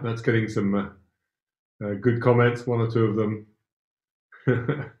 Yeah, that's getting some good comments, one or two of them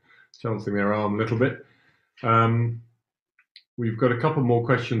chancing their arm a little bit. We've got a couple more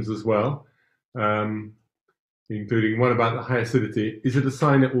questions as well, including one about the high acidity. Is it a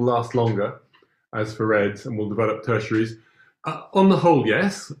sign it will last longer, as for reds, and will develop tertiaries? On the whole,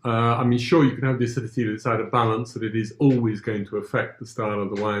 yes. I mean, sure, you can have the acidity that's out of balance, that it is always going to affect the style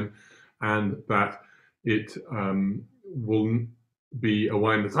of the wine, and that it will be a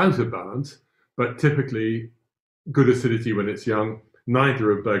wine that's out of balance, but typically good acidity when it's young.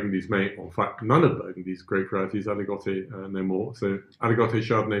 Neither of Burgundy's main, or in fact, none of Burgundy's grape varieties, Aligoté no more. So Aligoté,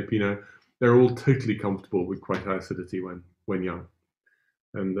 Chardonnay, Pinot, they're all totally comfortable with quite high acidity when young.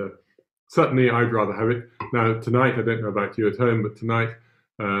 And certainly I'd rather have it. Now, tonight, I don't know about you at home, but tonight,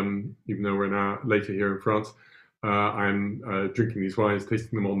 even though we're an hour later here in France, I'm drinking these wines,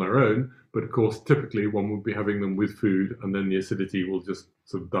 tasting them on their own. But of course, typically one would be having them with food, and then the acidity will just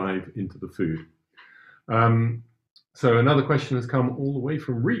sort of dive into the food. So another question has come all the way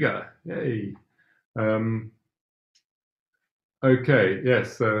from Riga. Yay. Okay,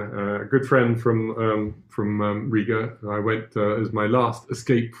 yes, a good friend from Riga. I went as my last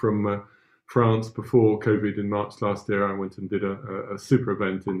escape from France before COVID in March last year. I went and did a super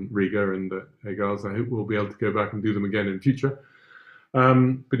event in Riga and Egars. I hope we'll be able to go back and do them again in future.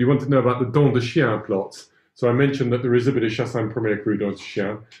 But you want to know about the Dents de Chien plots. So I mentioned that there is a bit of Chassagne Premier Cru Dents de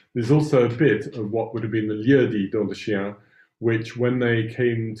Chien. There's also a bit of what would have been the Lieu-dit Dents de Chien, which when they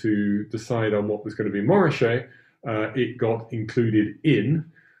came to decide on what was going to be Montrachet, it got included in.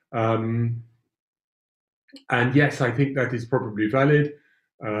 And yes, I think that is probably valid.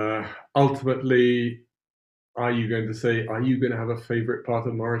 Ultimately, are you going to have a favorite part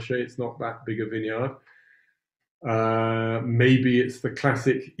of Montrachet? It's not that big a vineyard. Maybe it's the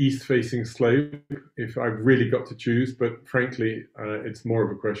classic east-facing slope if I've really got to choose, but frankly, it's more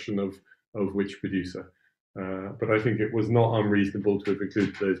of a question of which producer. But I think it was not unreasonable to have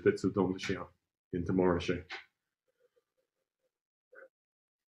included those bits of Dents de Chien into Montrachet.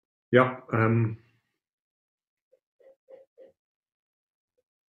 Yeah.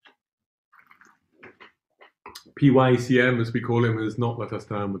 PYCM, as we call him, has not let us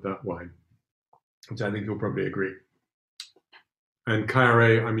down with that wine, which I think you'll probably agree. And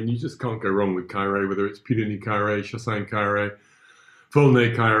Cailleret, I mean, you just can't go wrong with Cailleret, whether it's Puligny Cailleret, Chassagne Cailleret,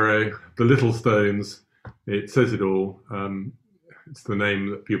 Volnay Cailleret, the Little Stones. It says it all. It's the name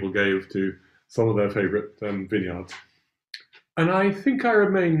that people gave to some of their favourite vineyards. And I think I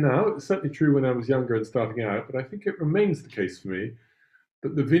remain now, it's certainly true when I was younger and starting out, but I think it remains the case for me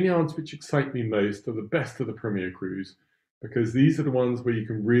that the vineyards which excite me most are the best of the Premier Crus. because these are the ones where you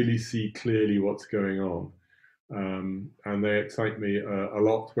can really see clearly what's going on. And they excite me a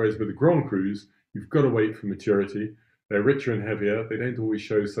lot. Whereas with the Grand Crus, you've got to wait for maturity. They're richer and heavier. They don't always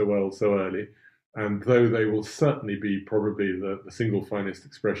show so well so early. And though they will certainly be probably the single finest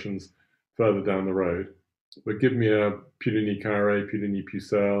expressions further down the road, but give me a Puligny Carré, Puligny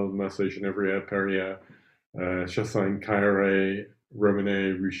Pucelle, Marseille Genévrier, Perrier, Chassagne Carré,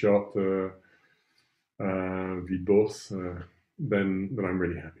 Romanée, Ruchotte, Villebourse, then I'm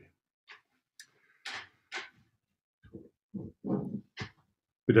really happy.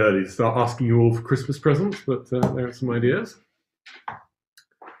 Bit early to start asking you all for Christmas presents, but there are some ideas.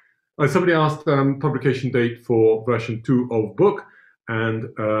 Somebody asked publication date for version 2 of book, and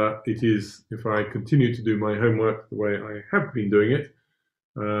it is, if I continue to do my homework the way I have been doing it,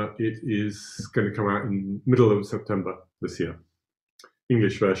 it is going to come out in middle of September this year.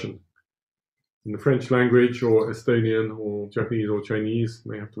 English version. In the French language or Estonian or Japanese or Chinese,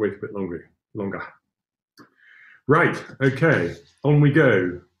 may have to wait a bit longer. Right, okay, on we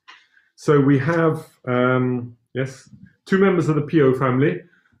go. So we have, yes, 2 members of the Piot family,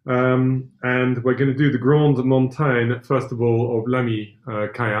 and we're going to do the Grande Montagne, first of all, of Lamy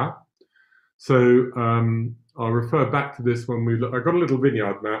Caillat. So I'll refer back to this when we look. I've got a little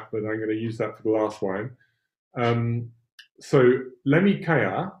vineyard map, but I'm going to use that for the last wine. So Lamy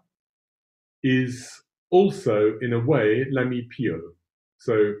Caillat is also, in a way, Lamy Piot.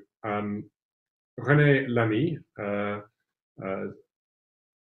 So René Lamy,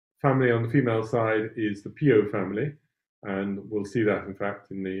 family on the female side is the Piot family, and we'll see that in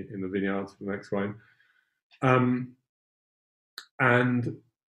fact in the vineyards for the next wine. And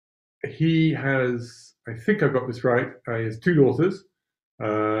he has, I think I've got this right, he has 2 daughters,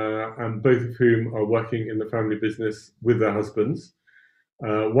 and both of whom are working in the family business with their husbands.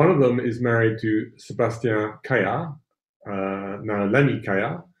 One of them is married to Sébastien Caillat, now Lamy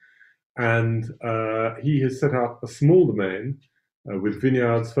Caillat, and he has set up a small domain with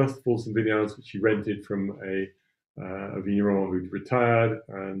vineyards, first of all some vineyards which he rented from a vigneron who'd retired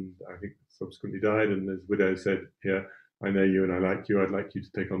and I think subsequently died, and his widow said, here, I know you and I like you, I'd like you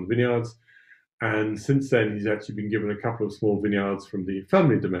to take on the vineyards. And since then he's actually been given a couple of small vineyards from the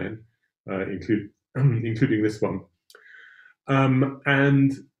family domain, including this one.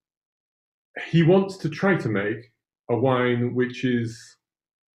 And he wants to try to make a wine which is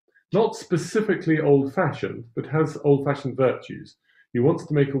not specifically old-fashioned, but has old-fashioned virtues. He wants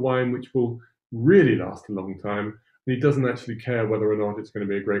to make a wine which will really last a long time, and he doesn't actually care whether or not it's going to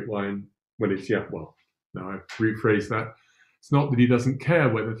be a great wine when it's young. Well, now I've rephrased that. It's not that he doesn't care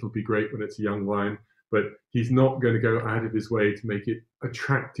whether it'll be great when it's a young wine, but he's not going to go out of his way to make it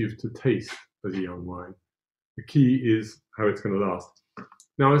attractive to taste as a young wine. The key is how it's going to last.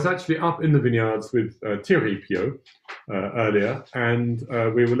 Now, I was actually up in the vineyards with Thierry Piot earlier, and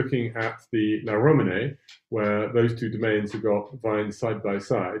we were looking at the La Romanée, where those 2 domains have got vines side by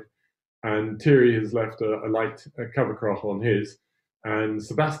side, and Thierry has left a light cover crop on his, and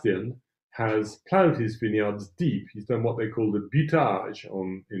Sébastien has ploughed his vineyards deep. He's done what they call the butage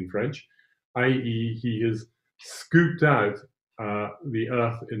in French, i.e. he has scooped out the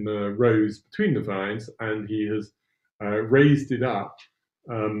earth in the rows between the vines, and he has raised it up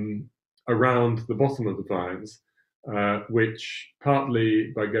around the bottom of the vines, which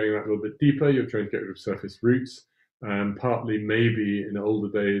partly by going that little bit deeper, you're trying to get rid of surface roots, and partly maybe in older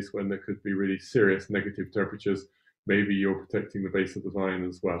days when there could be really serious negative temperatures, maybe you're protecting the base of the vine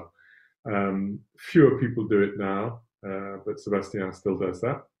as well. Fewer people do it now, but Sébastien still does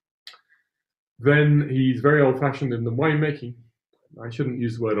that. Then he's very old-fashioned in the winemaking. I shouldn't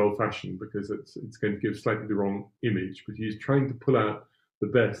use the word old-fashioned because it's going to give slightly the wrong image, but he's trying to pull out the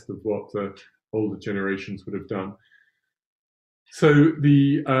best of what older generations would have done. So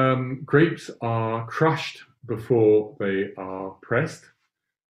the grapes are crushed before they are pressed,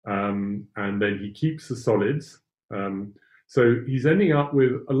 and then he keeps the solids. So he's ending up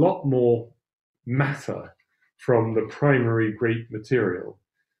with a lot more matter from the primary grape material.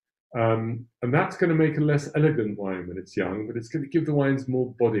 And that's going to make a less elegant wine when it's young, but it's going to give the wines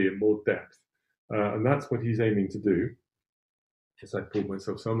more body and more depth. And that's what he's aiming to do. Yes, I pulled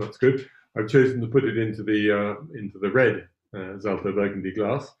myself some, that's good. I've chosen to put it into the red Zalto Burgundy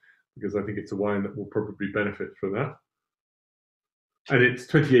glass, because I think it's a wine that will probably benefit from that. And it's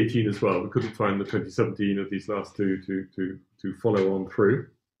 2018 as well. We couldn't find the 2017 of these last 2 to follow on through.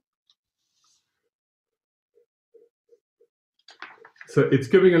 So it's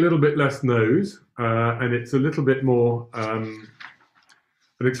giving a little bit less nose, and it's a little bit more an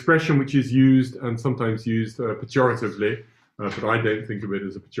expression which is used and sometimes used pejoratively, but I don't think of it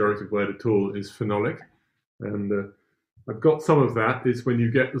as a pejorative word at all, is phenolic. And I've got some of that. Is when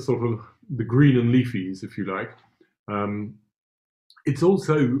you get the sort of the green and leafies, if you like. It's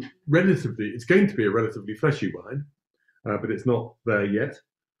also relatively, it's going to be a relatively fleshy wine, but it's not there yet.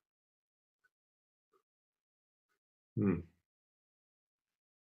 Mm.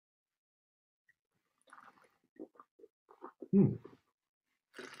 Mm.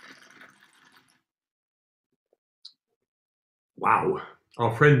 Wow,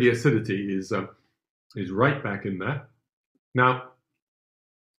 our friend the acidity is right back in there. Now,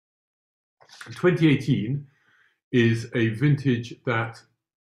 2018 is a vintage that,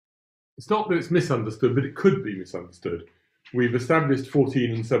 it's not that it's misunderstood, but it could be misunderstood. We've established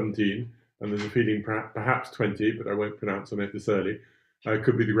 14 and 17, and there's a feeling perhaps 20, but I won't pronounce on it this early.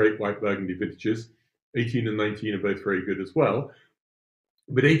 Could be the Great White Burgundy vintages. 18 and 19 are both very good as well.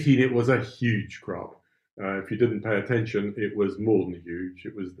 But 18, it was a huge crop. If you didn't pay attention, it was more than huge.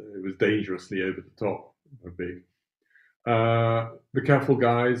 It was dangerously over the top big. The careful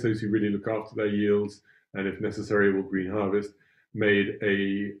guys, those who really look after their yields, and if necessary will green harvest, made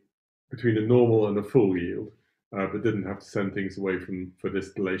between a normal and a full yield, but didn't have to send things away for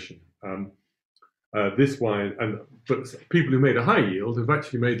distillation. This wine, but people who made a high yield have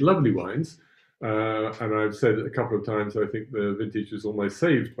actually made lovely wines. And I've said a couple of times, I think the vintage was almost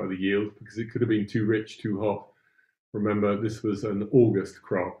saved by the yield because it could have been too rich, too hot. Remember, this was an August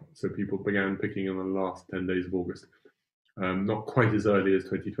crop, so people began picking in the last 10 days of August. Not quite as early as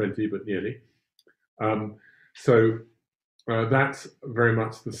 2020, but nearly. So that's very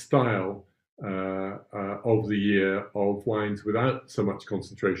much the style of the year of wines without so much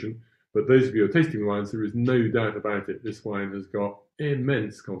concentration. But those of you who are tasting the wines, there is no doubt about it. This wine has got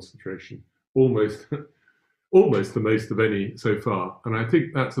immense concentration, almost the most of any so far. And I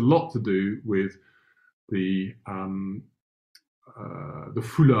think that's a lot to do with the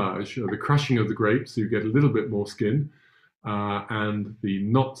foulage, or the crushing of the grapes, so you get a little bit more skin, and the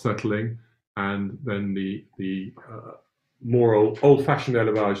not settling, and then the more old-fashioned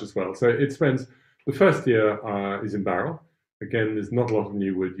élevage as well. So it spends, the first year is in barrel. Again, there's not a lot of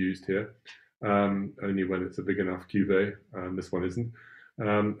new wood used here, only when it's a big enough cuvee, and this one isn't.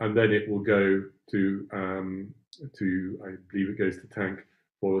 And then it will go to, I believe it goes to tank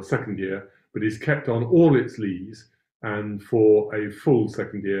for the second year, but is kept on all its lees and for a full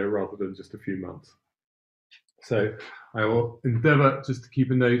second year rather than just a few months. So I will endeavour just to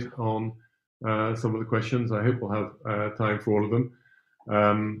keep a note on some of the questions. I hope we'll have time for all of them.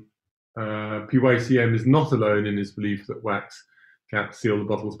 PYCM is not alone in his belief that wax caps seal the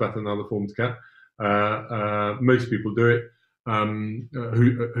bottles better than other forms cap. Most people do it.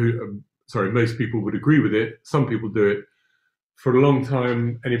 Most people would agree with it. Some people do it. For a long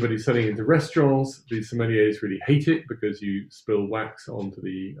time, anybody selling into restaurants, the sommeliers really hate it because you spill wax onto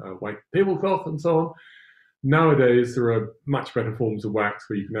the white tablecloth and so on. Nowadays, there are much better forms of wax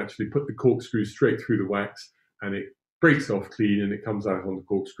where you can actually put the corkscrew straight through the wax and it breaks off clean and it comes out on the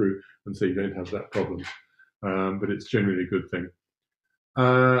corkscrew, and so you don't have that problem. But it's generally a good thing.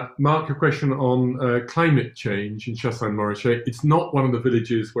 Mark, a question on climate change in Chassagne-Montrachet. It's not one of the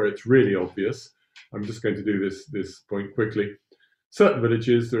villages where it's really obvious. I'm just going to do this point quickly. Certain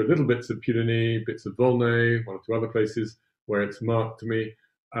villages, there are little bits of Puligny, bits of Volnay, one or two other places where it's marked to me.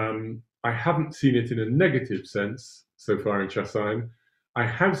 I haven't seen it in a negative sense so far in Chassagne. I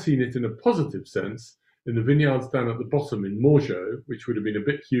have seen it in a positive sense in the vineyards down at the bottom in Morgeau, which would have been a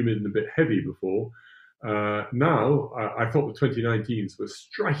bit humid and a bit heavy before. Now, I thought the 2019s were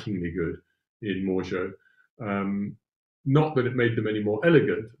strikingly good in Morgeau. Not that it made them any more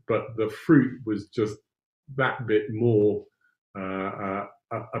elegant, but the fruit was just that bit more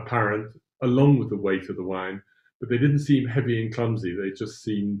apparent, along with the weight of the wine. But they didn't seem heavy and clumsy. They just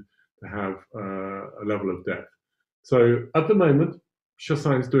seemed to have a level of depth. So at the moment,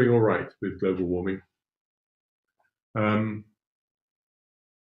 Chassagne's doing all right with global warming.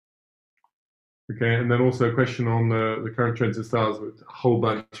 Okay, and then also a question on the current trends in styles with whole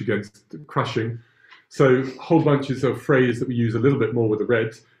bunch against crushing. So whole bunch is a phrase that we use a little bit more with the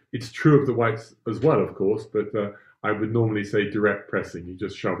reds. It's true of the whites as well, of course, but I would normally say direct pressing. You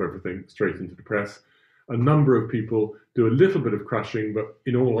just shove everything straight into the press. A number of people do a little bit of crushing, but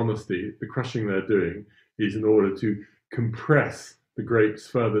in all honesty, the crushing they're doing is in order to compress the grapes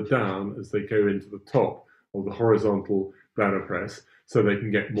further down as they go into the top of the horizontal bladder press so they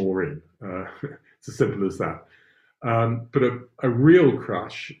can get more in. It's as simple as that. But a real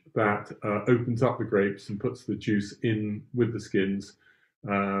crush that opens up the grapes and puts the juice in with the skins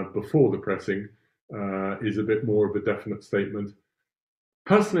before the pressing is a bit more of a definite statement.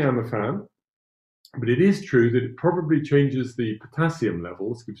 Personally, I'm a fan, but it is true that it probably changes the potassium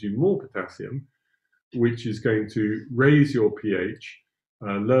levels, gives you more potassium, which is going to raise your pH,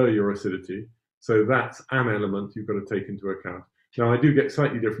 lower your acidity. So that's an element you've got to take into account. Now, I do get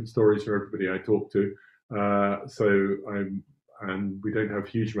slightly different stories from everybody I talk to, and we don't have a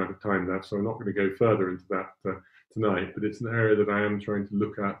huge amount of time left, so I'm not going to go further into that tonight, but it's an area that I am trying to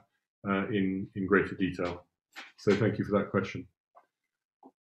look at in greater detail. So thank you for that question.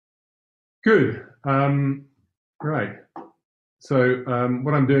 Good. Right. So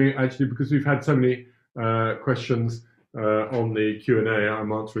what I'm doing, actually, because we've had so many questions on the Q&A,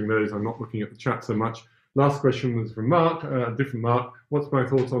 I'm answering those. I'm not looking at the chat so much. Last question was from Mark, a different Mark. What's my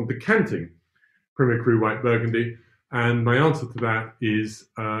thoughts on decanting Premier Cru White Burgundy? And my answer to that is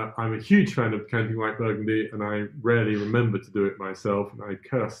I'm a huge fan of decanting White Burgundy, and I rarely remember to do it myself, and I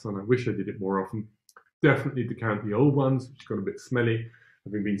curse, and I wish I did it more often. Definitely decant the old ones, which got a bit smelly,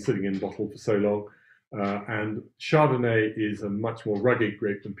 having been sitting in bottle for so long. And Chardonnay is a much more rugged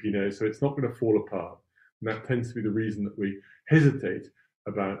grape than Pinot, so it's not going to fall apart. And that tends to be the reason that we hesitate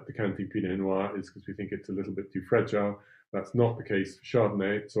about decanting Pinot Noir, is because we think it's a little bit too fragile. That's not the case for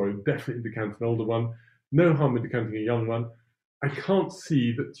Chardonnay, so I would definitely decant an older one. No harm in decanting a young one. I can't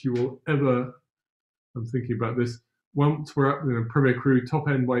see that you will ever, I'm thinking about this, once we're up in a Premier Cru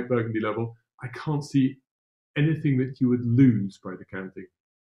top-end White Burgundy level, I can't see anything that you would lose by decanting.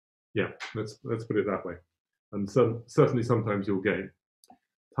 Yeah, let's put it that way. And so, certainly sometimes you'll gain.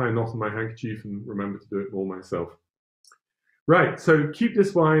 Tie a knot in my handkerchief and remember to do it more myself. Right, so keep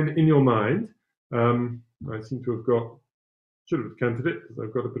this wine in your mind. I seem to have should have decanted it because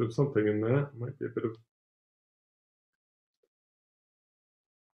I've got a bit of something in there. Might be a bit of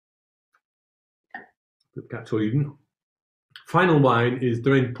Capsule Eden. Final wine is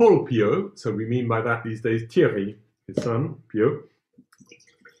Domaine Paul Piot. So we mean by that these days Thierry, his son, Piot.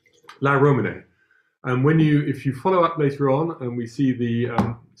 La Romanée. And if you follow up later on and we see the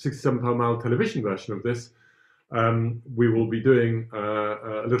 67 Pall Mall television version of this, we will be doing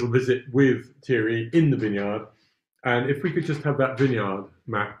a little visit with Thierry in the vineyard. And if we could just have that vineyard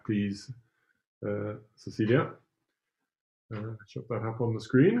map, please, Cecilia. Shut that up on the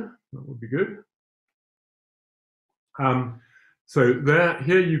screen. That would be good. So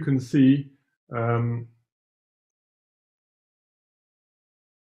here you can see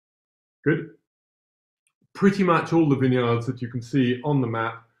good. Pretty much all the vineyards that you can see on the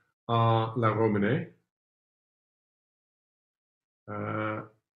map are La Romanée.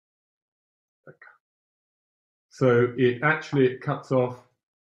 So it cuts off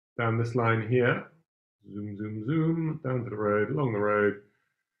down this line here. Zoom, zoom, zoom, down to the road, along the road.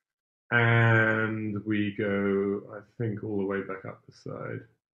 And we go, I think, all the way back up the side.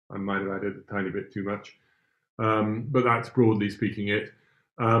 I might have added a tiny bit too much. But that's broadly speaking it.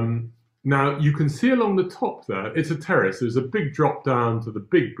 Now, you can see along the top there, it's a terrace. There's a big drop down to the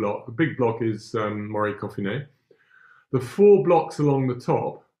big block. The big block is Morey Coffinet. The 4 blocks along the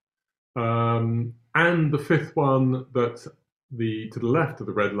top, and the 5th one that's to the left of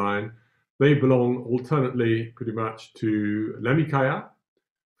the red line, they belong alternately pretty much to La Micaille,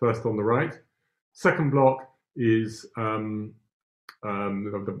 first on the right. Second block is, Paul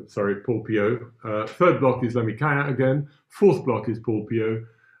Piot. Third block is La Micaille again. 4th block is Paul Piot.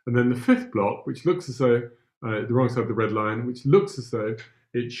 And then the 5th block, which looks as though, the wrong side of the red line, which looks as though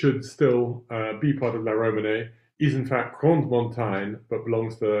it should still be part of La Romanée, is in fact Grande Montagne, but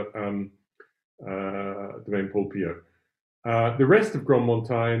belongs to Domaine Paul Piot. The rest of Grande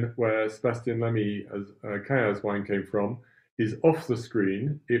Montagne, where Sébastien Lamy Caillard's wine came from, is off the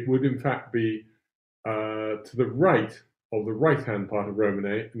screen. It would in fact be to the right of the right-hand part of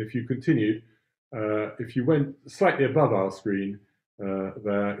Romanée, and if you continued, if you went slightly above our screen,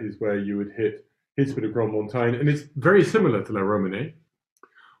 there is where you would hit his bit of Grande Montagne, and it's very similar to La Romanée.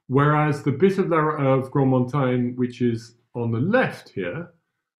 Whereas the bit of Grande Montagne, which is on the left here,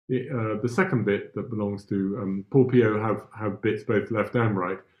 the second bit that belongs to Paul Piot have bits both left and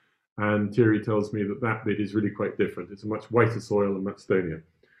right, and Thierry tells me that bit is really quite different. It's a much whiter soil and much stonier.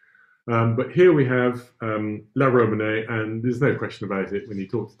 But here we have La Romanée, and there's no question about it when you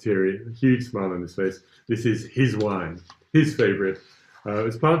talk to Thierry, a huge smile on his face. This is his wine, his favourite. It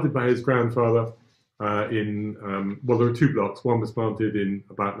was planted by his grandfather well, there were 2 blocks. One was planted in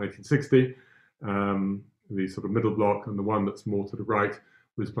about 1960, the sort of middle block, and the one that's more to the right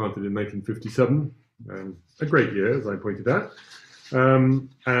was planted in 1957. A great year, as I pointed out.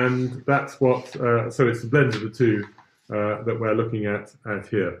 And that's what, so it's the blend of the two that we're looking at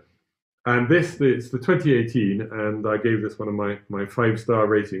here. And it's the 2018, and I gave this one of my 5-star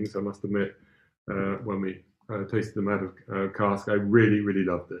ratings, I must admit, when we tasted them out of cask. I really, really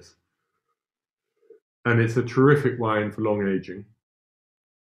love this. And it's a terrific wine for long aging.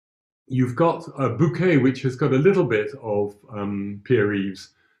 You've got a bouquet which has got a little bit of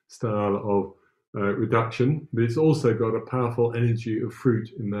Pierre-Yves style of reduction, but it's also got a powerful energy of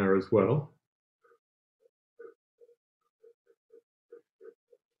fruit in there as well.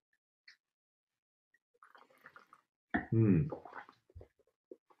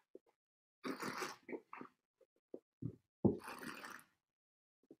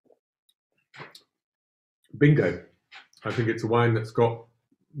 Bingo. I think it's a wine that's got,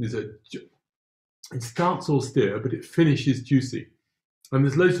 it starts austere, but it finishes juicy. And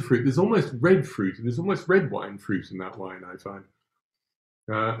there's loads of fruit. There's almost red fruit. There's almost red wine fruit in that wine, I find.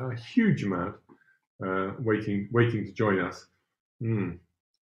 A huge amount waiting to join us. Yum,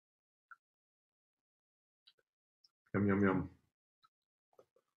 yum, yum.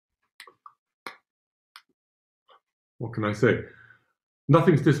 What can I say?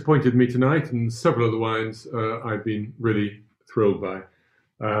 Nothing's disappointed me tonight, and several of the wines I've been really thrilled by.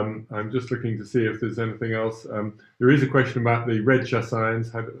 I'm just looking to see if there's anything else. There is a question about the red chassaigns,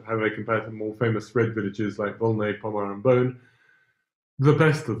 how they compare to more famous red villages like Volnay, Pommard and Beaune. The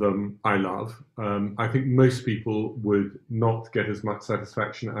best of them I love. I think most people would not get as much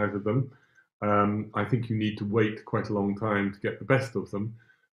satisfaction out of them. I think you need to wait quite a long time to get the best of them.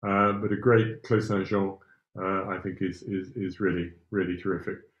 But a great Clos Saint-Jean, I think is really, really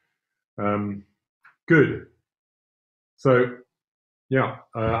terrific. Good. So, yeah,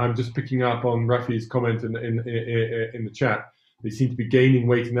 I'm just picking up on Rafi's comment in the chat. They seem to be gaining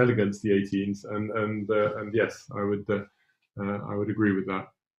weight and elegance, the 18s, and yes, I would agree with that.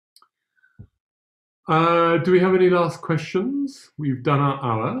 Do we have any last questions? We've done our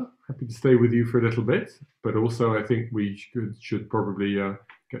hour. Happy to stay with you for a little bit, but also I think we should probably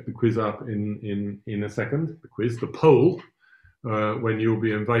get the quiz up in a second. The poll, when you'll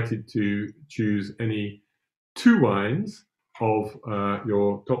be invited to choose any 2 wines of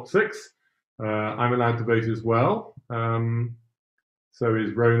your top 6. I'm allowed to vote as well. So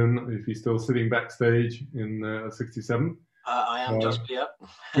is Ronan, if he's still sitting backstage in 67. I am just, yeah.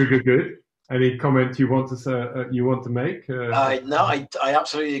 Good. Any comment you want to make? No, I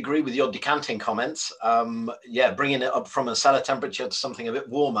absolutely agree with your decanting comments. Yeah, bringing it up from a cellar temperature to something a bit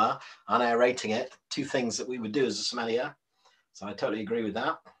warmer and aerating it, 2 things that we would do as a sommelier. So I totally agree with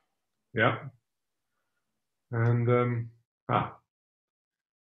that. Yeah. And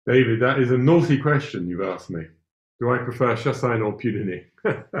David, that is a naughty question you've asked me. Do I prefer Chassagne or Puligny?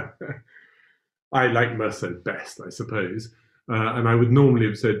 I like Merceau best, I suppose. And I would normally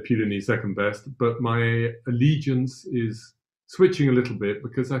have said Puligny second best, but my allegiance is switching a little bit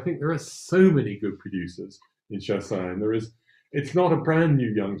because I think there are so many good producers in Chassagne. It's not a brand new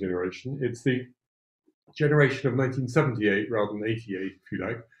young generation. It's the generation of 1978 rather than 88, if you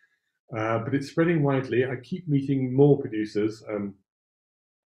like. But it's spreading widely. I keep meeting more producers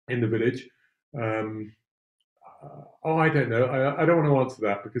in the village. I don't know. I don't want to answer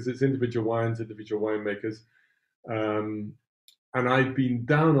that because it's individual wines, individual winemakers. And I've been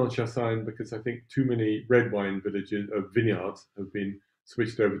down on Chassagne because I think too many red wine vineyards have been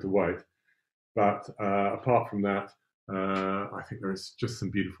switched over to white. But apart from that, I think there is just some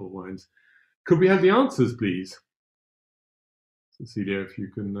beautiful wines. Could we have the answers, please? Cecilia, if you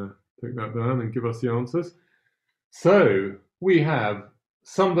can take that down and give us the answers. So we have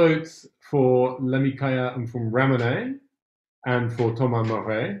some votes for Lamicaya and from Ramonet and for Thomas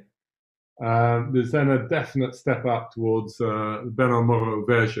Moret. There's then a definite step up towards Bernard Moreau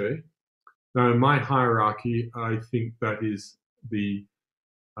Verger. Now, in my hierarchy, I think that is the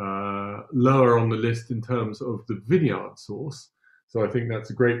lower on the list in terms of the vineyard source. So I think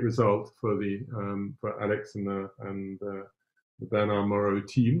that's a great result for for Alex and the Bernard Moreau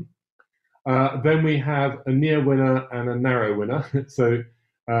team. Then we have a near winner and a narrow winner. So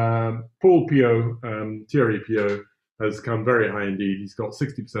Paul Piot, Thierry Piot, has come very high indeed. He's got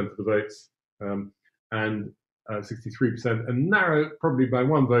 60% of the votes and 63%. And narrow, probably by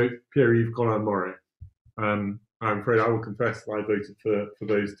 1 vote, Pierre-Yves Collin-Moret. I'm afraid I will confess that I voted for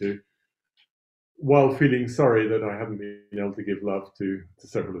those 2, while feeling sorry that I haven't been able to give love to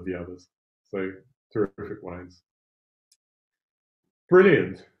several of the others. So terrific wines.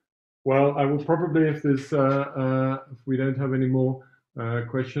 Brilliant. Well, I will probably, if we don't have any more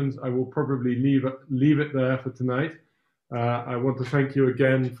questions, I will probably leave it there for tonight. I want to thank you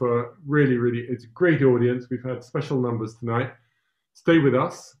again for really, it's a great audience. We've had special numbers tonight. Stay with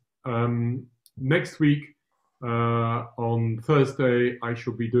us. Next week, on Thursday, I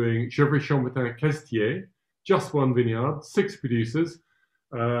shall be doing Gevrey-Chambertin-Questier, just 1 vineyard, 6 producers.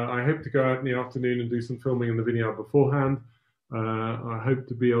 I hope to go out in the afternoon and do some filming in the vineyard beforehand. I hope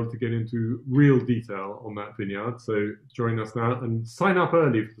to be able to get into real detail on that vineyard. So join us now and sign up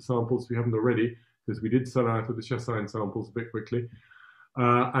early for the samples if you haven't already, because we did sell out of the Chassagne samples a bit quickly.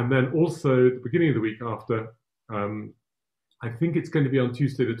 And then also at the beginning of the week after, I think it's going to be on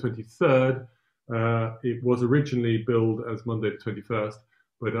Tuesday the 23rd. It was originally billed as Monday the 21st,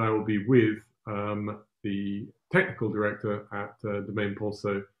 but I will be with the technical director at Domaine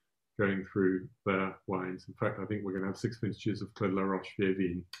Ponceau going through their wines. In fact, I think we're going to have 6 vintages of Clos de la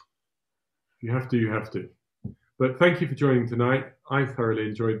Roche-Vieillevin. If you have to, you have to. But thank you for joining tonight. I thoroughly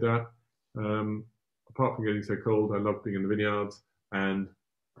enjoyed that. Apart from getting so cold, I love being in the vineyards. And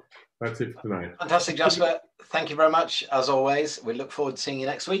that's it for tonight. Fantastic, Jasper. Thank you very much, as always. We look forward to seeing you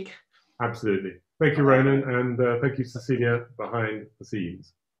next week. Absolutely. Thank you, Ronan, and thank you, Cecilia, behind the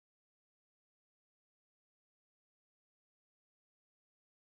scenes.